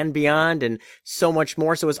 2018, and beyond, and so much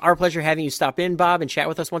more. So it was our pleasure having you stop in, Bob, and chat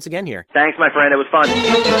with us once again here. Thanks, my friend. It was fun.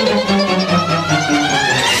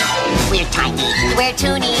 We're tiny, we're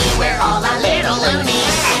toony, we're all a little loony.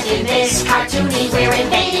 And in this cartoony, we're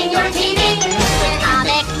invading your TV. We're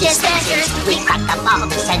comic dispensers, we crack up all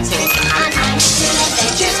the censors. On action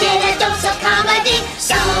adventures, get a dose of comedy.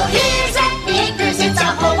 So here's at the Acres, it's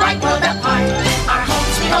a whole wide world apart. Our home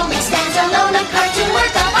sweet home stands alone, a cartoon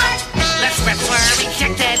work of art. The scripts were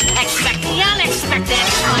rejected, expect the unexpected.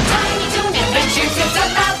 On Tiny Toon Adventures, it's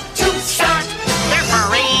about to start. They're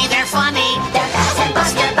furry, they're funny, they're Baz and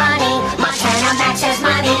Buster Bunny. Montana Max has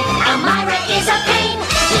money, Elmira is a pain.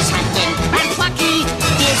 He's hunting and plucky,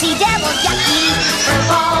 Dizzy Devil yucky.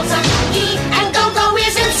 Furballs are kooky, and Go-Go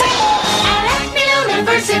is insane. At Acme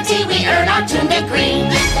University, we earn our Toon degree.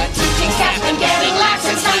 The teaching staff been getting laughs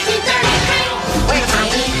since 1933. We're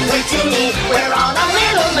tiny, we're toony, we're all a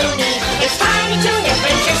little loony. It's Tiny Toon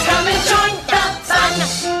Adventures, come and join the fun.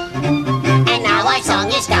 And now our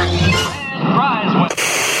song is done.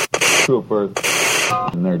 Trooper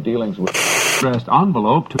in their dealings with addressed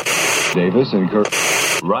envelope to Davis and Kirk.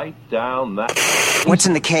 Write down that. What's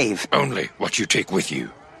in the cave? Only what you take with you.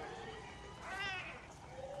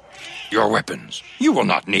 Your weapons. You will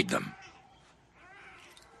not need them.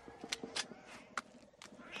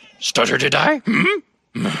 Stutter, did I?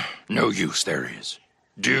 No use there is.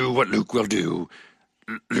 Do what Luke will do.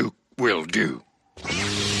 Luke will do.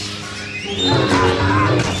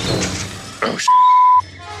 Oh,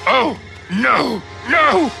 Oh, no!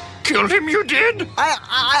 No! Killed him, you did?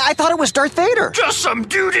 I thought it was Darth Vader. Just some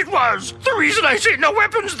dude it was. The reason I say no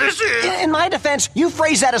weapons this is. In my defense, you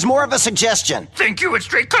phrased that as more of a suggestion. Think you would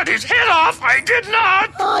straight cut his head off? I did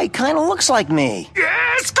not. He kind of looks like me.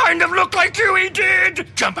 Yes, kind of look like you, he did.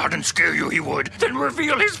 Jump out and scare you, he would. Then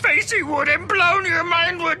reveal his face, he would, and blown your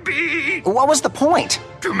mind would be. What was the point?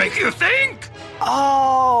 To make you think.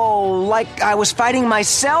 Oh, like I was fighting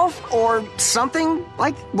myself or something?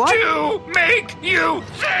 Like what? To make you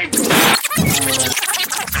think.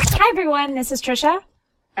 Hi everyone, this is Trisha.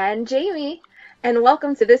 And Jamie. And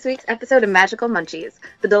welcome to this week's episode of Magical Munchies,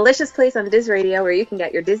 the delicious place on Diz Radio where you can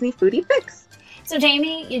get your Disney foodie fix. So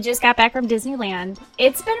Jamie, you just got back from Disneyland.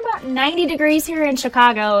 It's been about 90 degrees here in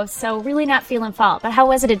Chicago, so really not feeling fall. But how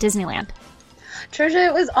was it at Disneyland? Trisha,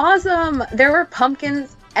 it was awesome. There were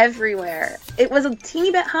pumpkins everywhere. It was a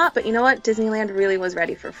teeny bit hot, but you know what? Disneyland really was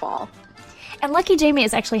ready for fall. And Lucky Jamie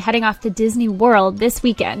is actually heading off to Disney World this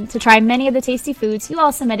weekend to try many of the tasty foods you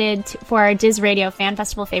all submitted for our Diz Radio Fan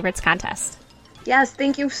Festival Favorites contest. Yes,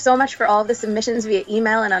 thank you so much for all of the submissions via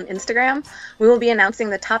email and on Instagram. We will be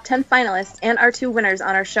announcing the top 10 finalists and our 2 winners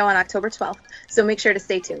on our show on October 12th, so make sure to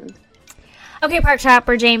stay tuned. Okay, Park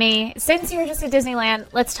Shopper Jamie, since you're just at Disneyland,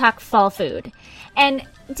 let's talk fall food. And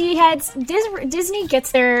D-heads, Disney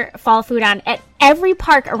gets their fall food on at every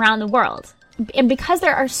park around the world. And because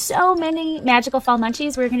there are so many magical fall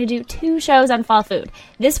munchies, we're going to do 2 shows on fall food.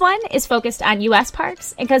 This one is focused on U.S.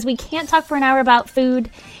 parks, and because we can't talk for an hour about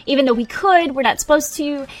food, even though we could, we're not supposed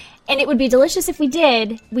to, and it would be delicious if we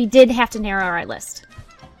did have to narrow our list.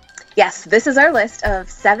 Yes, this is our list of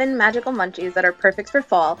 7 magical munchies that are perfect for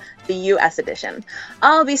fall, the U.S. edition.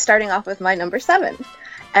 I'll be starting off with my number 7.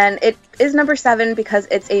 And it is number 7 because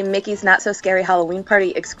it's a Mickey's Not So Scary Halloween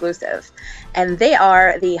Party exclusive. And they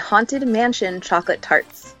are the Haunted Mansion Chocolate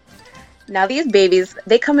Tarts. Now these babies,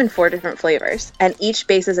 they come in 4 different flavors, and each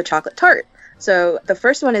base is a chocolate tart. So the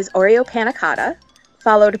first one is Oreo Panna Cotta,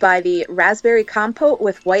 followed by the Raspberry Compote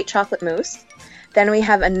with white chocolate mousse. Then we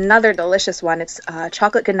have another delicious one. It's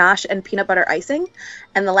chocolate ganache and peanut butter icing.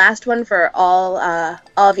 And the last one for all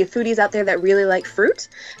of you foodies out there that really like fruit,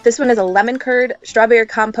 this one is a lemon curd, strawberry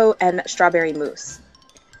compote, and strawberry mousse.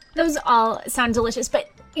 Those all sound delicious, but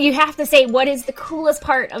you have to say, what is the coolest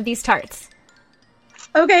part of these tarts?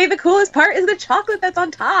 Okay, the coolest part is the chocolate that's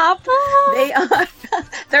on top.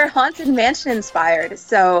 They're Haunted Mansion inspired.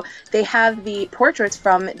 So they have the portraits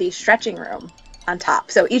from the stretching room on top.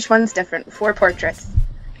 So each one's different. 4 portraits,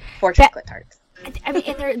 4 chocolate tarts. I mean,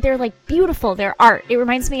 and they're like beautiful. They're art. It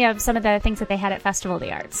reminds me of some of the things that they had at Festival of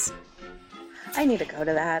the Arts. I need to go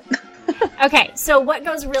to that. Okay, so what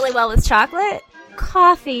goes really well with chocolate?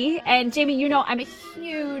 Coffee. And Jamie, you know I'm a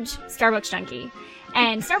huge Starbucks junkie.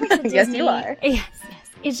 And Starbucks at Disney... Yes, you are. Yes.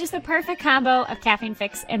 It's just the perfect combo of caffeine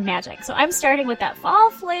fix and magic. So I'm starting with that fall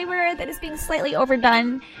flavor that is being slightly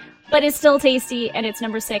overdone, but it's still tasty, and it's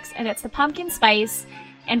number 6, and it's the pumpkin spice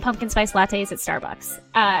and pumpkin spice lattes at Starbucks.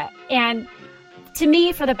 And to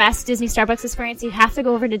me, for the best Disney Starbucks experience, you have to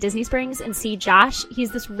go over to Disney Springs and see Josh.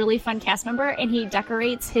 He's this really fun cast member, and he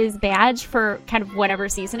decorates his badge for kind of whatever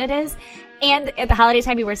season it is. And at the holiday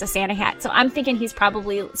time, he wears a Santa hat. So I'm thinking he's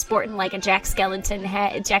probably sporting like a Jack Skellington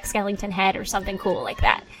head or something cool like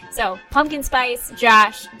that. So pumpkin spice,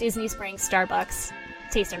 Josh, Disney Springs, Starbucks,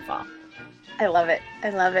 taste and fall. I love it. I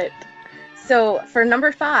love it. So for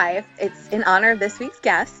number 5, it's in honor of this week's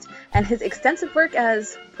guest and his extensive work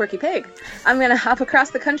as Porky Pig. I'm going to hop across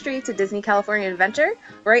the country to Disney California Adventure,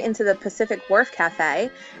 right into the Pacific Wharf Cafe,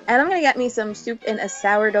 and I'm going to get me some soup in a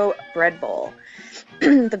sourdough bread bowl.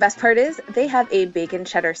 The best part is they have a bacon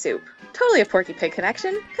cheddar soup. Totally a Porky Pig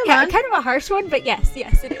connection. Come on. Kind of a harsh one, but yes, it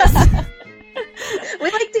is.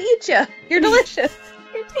 We like to eat you. You're delicious.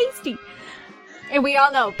 You're tasty. And we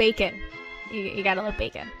all know bacon. You gotta love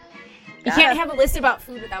bacon. You can't have a list about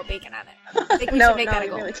food without bacon on it. I think we should make that a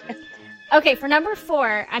goal. Really can't. Okay, for number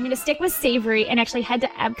 4, I'm going to stick with savory and actually head to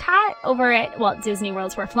Epcot over at Walt Disney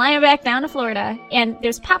World. So we're flying back down to Florida, and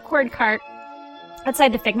there's a popcorn cart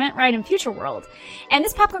outside the Figment ride in Future World. And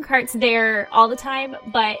this popcorn cart's there all the time,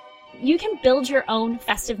 but you can build your own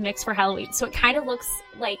festive mix for Halloween. So it kind of looks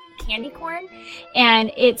like candy corn,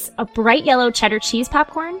 and it's a bright yellow cheddar cheese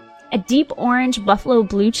popcorn, a deep orange buffalo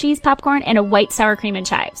blue cheese popcorn, and a white sour cream and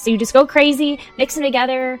chives. So you just go crazy, mix them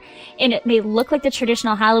together, and it may look like the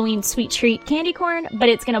traditional Halloween sweet treat candy corn, but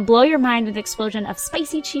it's going to blow your mind with an explosion of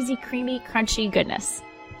spicy, cheesy, creamy, crunchy goodness.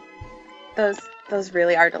 Those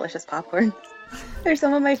really are delicious popcorn. They're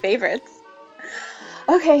some of my favorites.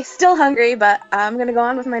 Okay, still hungry, but I'm going to go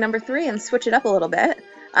on with my number 3 and switch it up a little bit.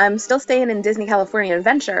 I'm still staying in Disney California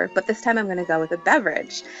Adventure, but this time I'm going to go with a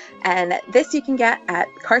beverage. And this you can get at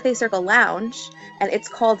Carthay Circle Lounge, and it's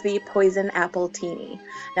called the Poison Apple Teeny.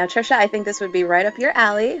 Now, Trisha, I think this would be right up your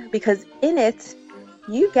alley, because in it,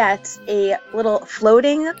 you get a little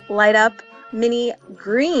floating, light-up, mini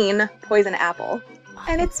green poison apple.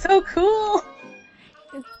 And it's so cool!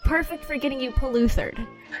 It's perfect for getting you polluthered.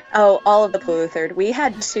 Oh, all of the polluthered. We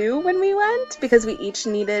had 2 when we went because we each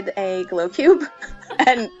needed a glow cube.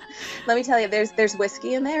 And let me tell you, there's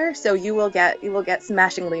whiskey in there, so you will get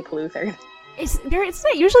smashingly polluthered. It's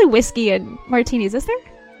not usually whiskey and martinis, is there?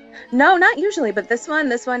 No, not usually, but this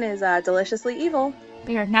one is deliciously evil.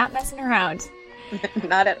 We are not messing around.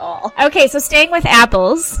 Not at all. Okay, so staying with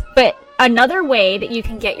apples, but another way that you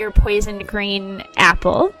can get your poisoned green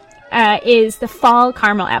apple is the fall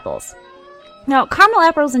caramel apples. Now, caramel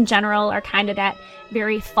apples in general are kind of that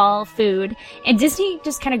very fall food, and Disney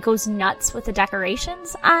just kind of goes nuts with the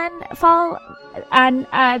decorations on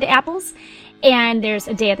the apples. And there's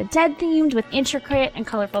a Day of the Dead themed with intricate and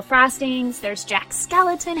colorful frostings. There's Jack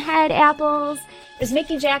Skeleton head apples. There's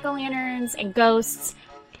Mickey jack-o'-lanterns and ghosts.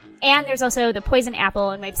 And there's also the poison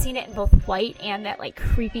apple, and I've seen it in both white and that like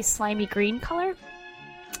creepy slimy green color.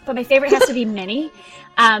 But my favorite has to be Minnie.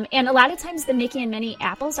 And a lot of times the Mickey and Minnie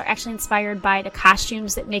apples are actually inspired by the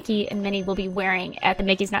costumes that Mickey and Minnie will be wearing at the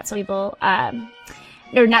Mickey's Not So Evil,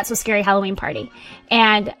 or Not So Scary Halloween party.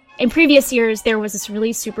 And in previous years, there was this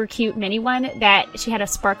really super cute Minnie one that she had a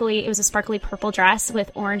sparkly purple dress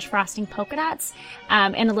with orange frosting polka dots,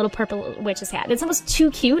 and a little purple witch's hat. It's almost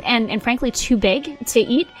too cute and frankly too big to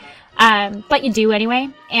eat. But you do anyway.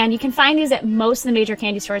 And you can find these at most of the major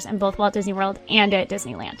candy stores in both Walt Disney World and at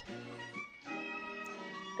Disneyland.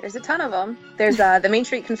 There's a ton of them. There's the Main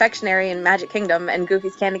Street Confectionery in Magic Kingdom and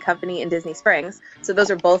Goofy's Candy Company in Disney Springs. So those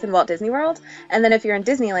are both in Walt Disney World. And then if you're in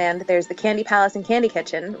Disneyland, there's the Candy Palace and Candy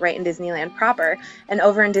Kitchen right in Disneyland proper. And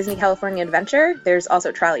over in Disney California Adventure, there's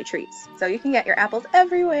also Trolley Treats. So you can get your apples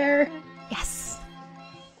everywhere. Yes.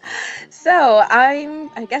 So I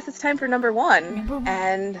guess it's time for number one.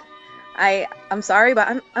 And I'm sorry,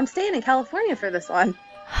 but I'm staying in California for this one.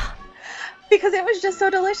 Because it was just so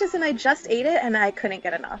delicious and I just ate it and I couldn't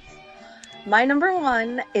get enough. My number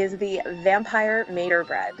one is the Vampire Mater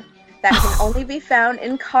Bread that can only be found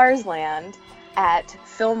in Cars Land at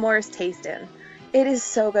Fillmore's Taste-In. It is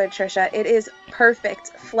so good, Trisha. It is perfect,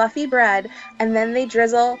 fluffy bread, and then they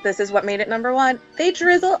drizzle, this is what made it number one, they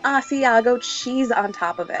drizzle Asiago cheese on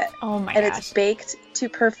top of it. Oh my gosh. And gosh. It's baked to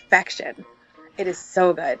perfection. It is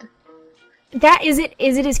so good. Is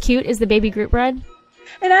it as cute as the Baby Groot bread?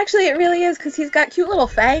 And actually, it really is, because he's got cute little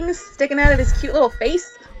fangs sticking out of his cute little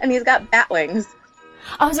face, and he's got bat wings.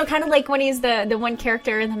 Oh, so kind of like when he's the one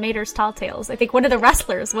character in the Mater's Tall Tales. I think one of the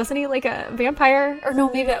wrestlers, wasn't he like a vampire? Or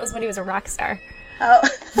no, maybe that was when he was a rock star. Oh,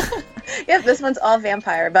 yep, this one's all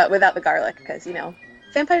vampire, but without the garlic, because,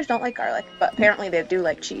 vampires don't like garlic, but apparently they do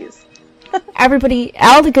like cheese. Everybody,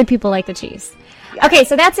 all the good people like the cheese. Yeah. Okay,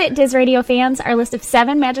 so that's it, Diz Radio fans. Our list of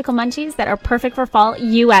 7 magical munchies that are perfect for fall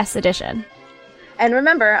U.S. edition. And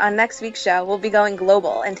remember, on next week's show, we'll be going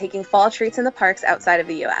global and taking fall treats in the parks outside of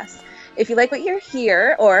the U.S. If you like what you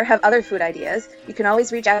hear or have other food ideas, you can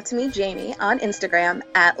always reach out to me, Jamie, on Instagram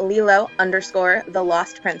at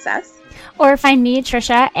Lilo_TheLostPrincess. Or find me,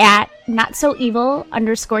 Trisha, at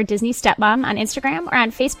NotSoEvil_Disney Stepmom on Instagram, or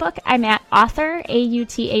on Facebook, I'm at author,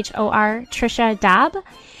 AUTHOR, Trisha Dobb.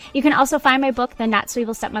 You can also find my book, The Not So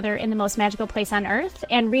Evil Stepmother in the Most Magical Place on Earth,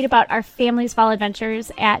 and read about our family's fall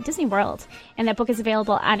adventures at Disney World. And that book is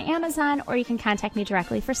available on Amazon, or you can contact me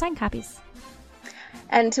directly for signed copies.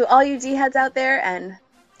 And to all you D-heads out there and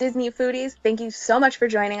Disney foodies, thank you so much for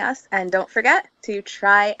joining us, and don't forget to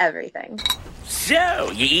try everything.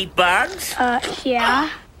 So, you eat bugs? Yeah.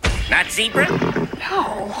 Not zebra?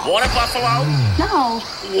 No. Water buffalo? No.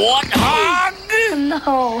 Warthog?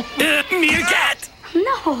 No. Meerkat?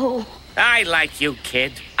 No. I like you,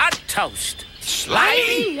 kid. A toast.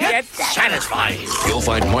 Slimy yet satisfying. You'll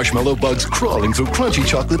find marshmallow bugs crawling through crunchy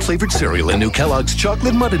chocolate-flavored cereal in new Kellogg's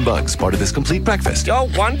Chocolate Mud & Bugs, part of this complete breakfast. You're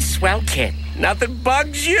one swell kid. Nothing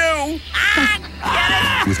bugs you.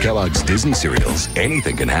 With Kellogg's Disney cereals,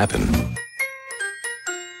 anything can happen.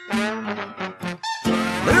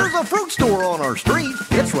 There's a fruit store on our street.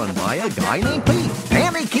 It's run by a guy named Pete,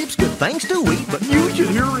 and he keeps good things to eat, but you should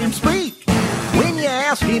hear him speak. When you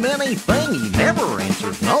ask him anything, he never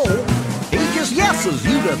answers no. He just yeses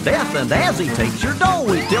you to death, and as he takes your dough,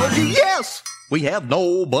 he tells you yes. We have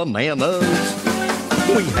no bananas.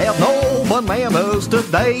 We have no bananas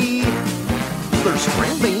today. There's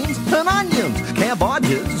string beans and onions,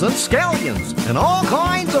 cabbages and scallions, and all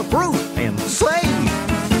kinds of fruit. And say,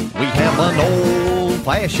 we have an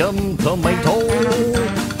old-fashioned tomato,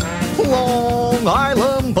 Long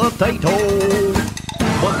Island potato.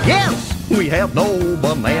 But yes, we have no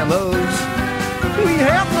bananas. We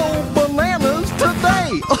have no bananas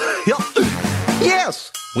today.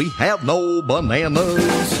 Yes, we have no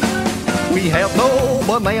bananas. We have no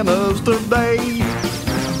bananas today.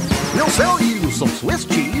 We'll sell you some Swiss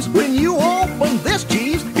cheese. When you open this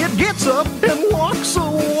cheese, it gets up and walks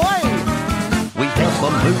away. We have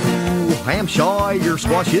some New Hampshire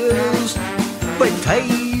squashes. They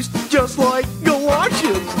taste just like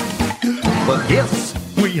galoshes. But yes,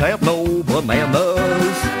 we have no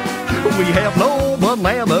bananas. We have no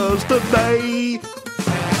bananas today.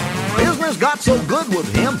 Business got so good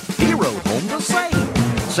with him, he wrote home to say,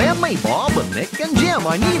 send me Bob and Nick and Jim,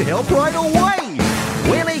 I need help right away.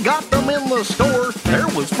 When he got them in the store, there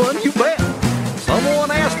was fun, you bet. Someone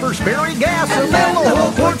asked for Sperry Gas, and then the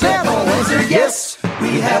whole quartet all answered yes.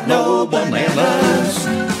 We have no bananas.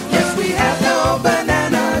 Yes, we have no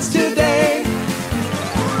bananas today.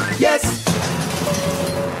 Yes,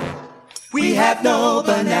 we have no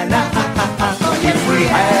bananas. Yes, we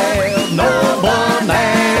have no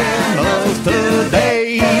bananas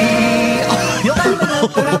today.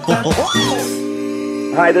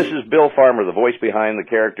 Hi, this is Bill Farmer, the voice behind the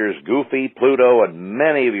characters Goofy, Pluto, and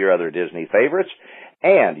many of your other Disney favorites,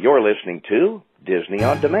 and you're listening to Disney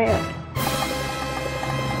On Demand.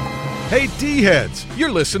 Hey, D-heads,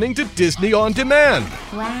 you're listening to Disney On Demand.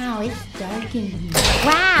 Wow, it's dark in here.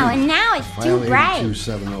 Wow, and now it's too bright.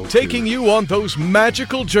 Taking you on those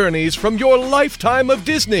magical journeys from your lifetime of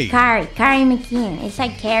Disney. Carrie McKeon. It's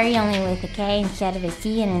like Carrie, only with a K instead of a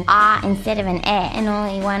C and an A instead of an E, and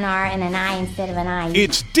only one R and an I instead of an I.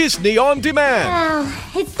 It's Disney On Demand. Well,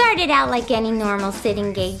 it started out like any normal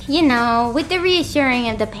sitting gig, you know, with the reassuring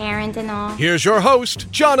of the parents and all. Here's your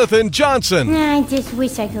host, Jonathan Johnson. I just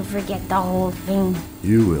wish I could forget the whole thing.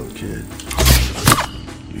 You will, kid.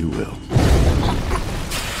 You will.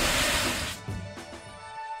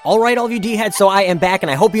 All right, all of you D-heads, so I am back, and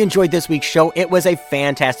I hope you enjoyed this week's show. It was a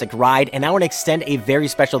fantastic ride, and I want to extend a very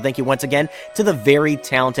special thank you once again to the very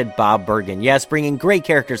talented Bob Bergen. Yes, bringing great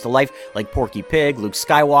characters to life like Porky Pig, Luke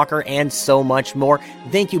Skywalker, and so much more.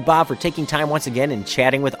 Thank you, Bob, for taking time once again and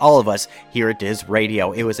chatting with all of us here at Diz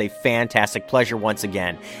Radio. It was a fantastic pleasure once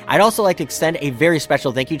again. I'd also like to extend a very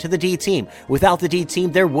special thank you to the D-Team. Without the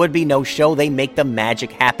D-Team, there would be no show. They make the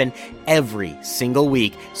magic happen every single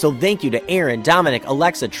week. So thank you to Aaron, Dominic,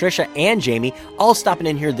 Alexa, Trisha, and Jamie, all stopping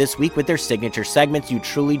in here this week with their signature segments. You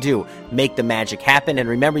truly do make the magic happen. And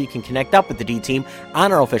remember, you can connect up with the D-Team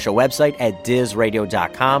on our official website at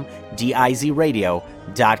dizradio.com,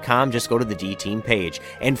 dizradio.com. Just go to the D-Team page.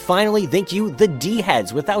 And finally, thank you, the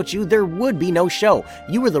D-Heads. Without you, there would be no show.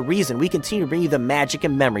 You were the reason we continue to bring you the magic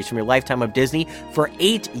and memories from your lifetime of Disney for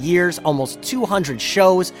 8 years, almost 200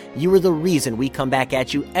 shows. You were the reason we come back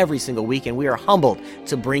at you every single week, and we are humbled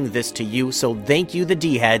to bring this to you. So thank you, the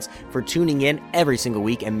D-Heads, for tuning in every single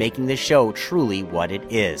week and making this show truly what it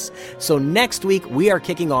is. So next week, we are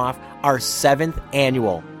kicking off our 7th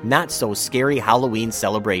annual Not So Scary Halloween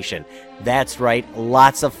celebration. That's right,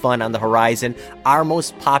 lots of fun on the horizon. Our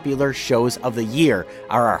most popular shows of the year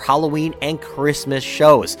are our Halloween and Christmas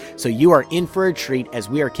shows. So you are in for a treat as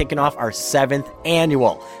we are kicking off our 7th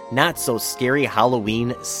annual Not So Scary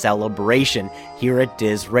Halloween celebration here at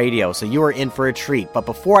Diz Radio. So you are in for a treat. But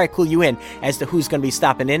before I clue you in as to who's going to be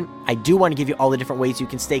stopping in, I do want to give you all the different ways you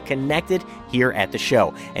can stay connected here at the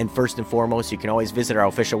show. And first and foremost, you can always visit our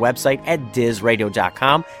official website at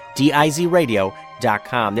dizradio.com,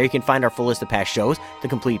 dizradio.com. There you can find our full list of past shows, the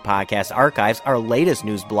complete podcast archives, our latest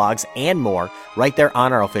news blogs, and more right there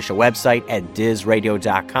on our official website at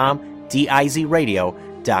dizradio.com,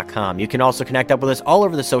 dizradio.com. You can also connect up with us all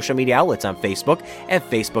over the social media outlets on Facebook at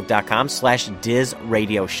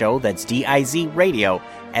facebook.com/DizRadioShow. That's DIZ Radio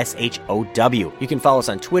SHOW. You can follow us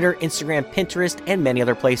on Twitter, Instagram, Pinterest, and many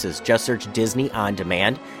other places. Just search Disney On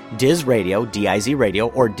Demand, Diz Radio, DIZ Radio,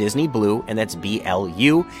 or Disney Blue, and that's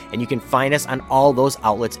BLU, and you can find us on all those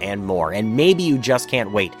outlets and more. And maybe you just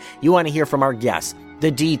can't wait. You want to hear from our guests,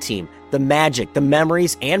 the D-Team, the magic, the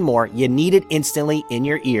memories, and more. You need it instantly in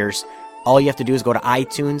your ears. All you have to do is go to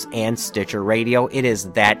iTunes and Stitcher Radio. It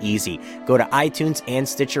is that easy. Go to iTunes and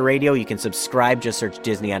Stitcher Radio. You can subscribe. Just search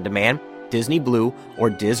Disney On Demand, Disney Blue,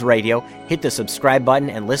 or Diz Radio. Hit the subscribe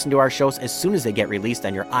button and listen to our shows as soon as they get released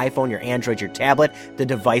on your iPhone, your Android, your tablet, the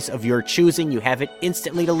device of your choosing. You have it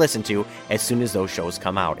instantly to listen to as soon as those shows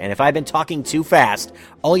come out. And if I've been talking too fast,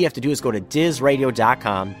 all you have to do is go to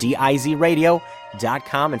dizradio.com,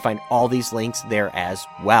 dizradio.com, and find all these links there as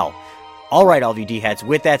well. All right, all of you D-heads,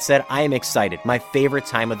 with that said, I am excited. My favorite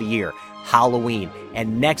time of the year, Halloween.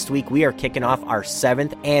 And next week, we are kicking off our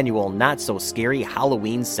 7th annual Not So Scary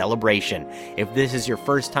Halloween celebration. If this is your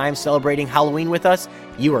first time celebrating Halloween with us,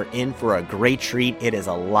 you are in for a great treat. It is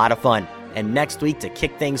a lot of fun. And next week, to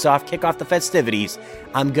kick things off, kick off the festivities,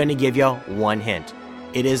 I'm going to give you one hint.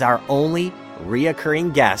 It is our only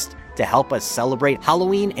reoccurring guest to help us celebrate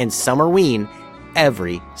Halloween and Summerween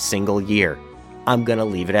every single year. I'm going to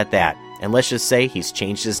leave it at that. And let's just say he's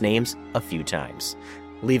changed his names a few times.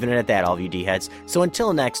 Leaving it at that, all of you D-heads. So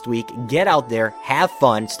until next week, get out there, have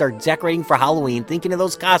fun, start decorating for Halloween, thinking of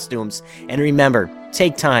those costumes, and remember,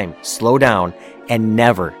 take time, slow down, and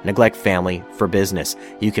never neglect family for business.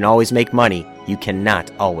 You can always make money. You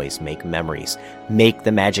cannot always make memories. Make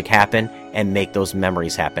the magic happen and make those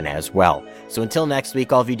memories happen as well. So until next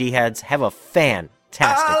week, all of you D-heads, have a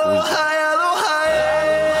fantastic week.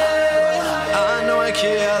 I know I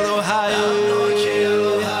care,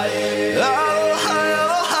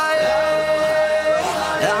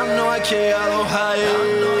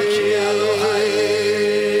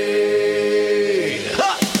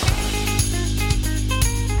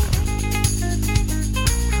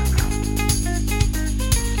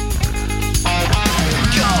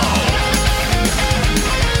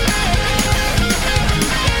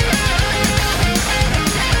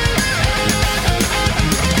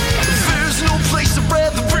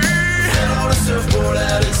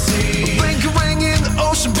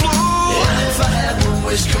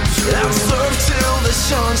 I'll surf till the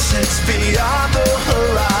sun sets beyond the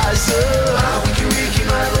horizon. Wiki,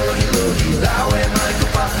 my lohi, lawe, my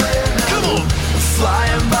kupapa. Come on!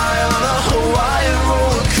 Flying by on a Hawaiian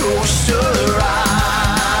roller coaster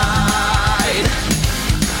ride.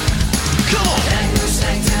 Come on! Hang loose,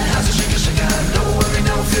 hang ten, how's a shaka. No worry,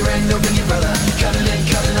 no fear, ain't no biggie, brother. Cutting in,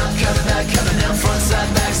 cutting up, cutting back, cutting down, front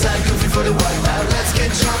side, back side, goofy for the white out. Let's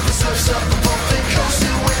get jumping, surfs up, and pumping,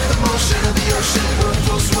 coasting with the motion of the ocean.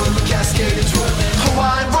 Swirl, cascade and twirl,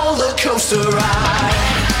 Hawaiian roller coaster ride.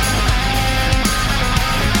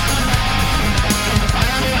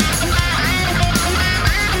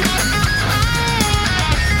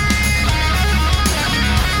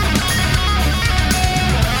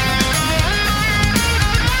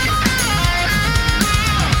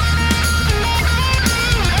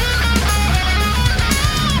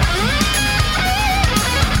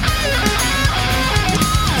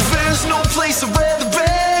 There's no place I'd rather be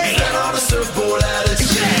than on a surfboard at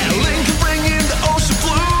its lingering in the ocean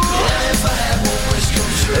blue. And if I had one wish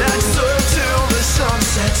come true, I'd surf till the sun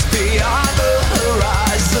sets beyond the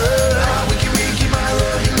horizon. Wiki, my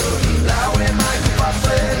lohi, lawe, my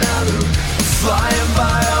kupapa, nalu. Flying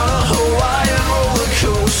by on a Hawaiian roller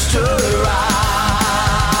coaster ride.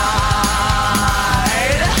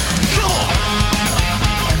 Come on!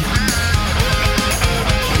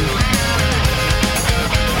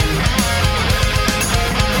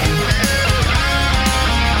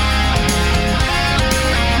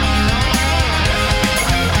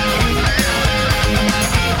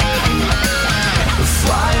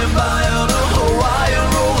 Flying by on a Hawaiian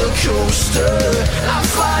roller coaster. I'm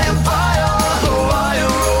flying by on a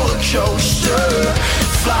Hawaiian roller coaster.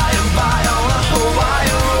 Flying by on a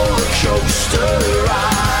Hawaiian roller coaster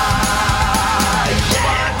ride.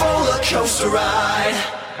 Yeah, roller coaster ride.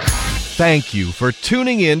 Thank you for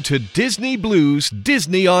tuning in to Disney Blues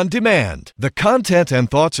Disney on Demand. The content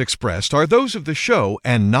and thoughts expressed are those of the show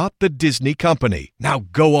and not the Disney Company. Now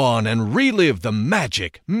go on and relive the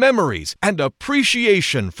magic, memories, and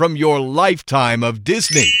appreciation from your lifetime of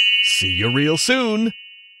Disney. See you real soon.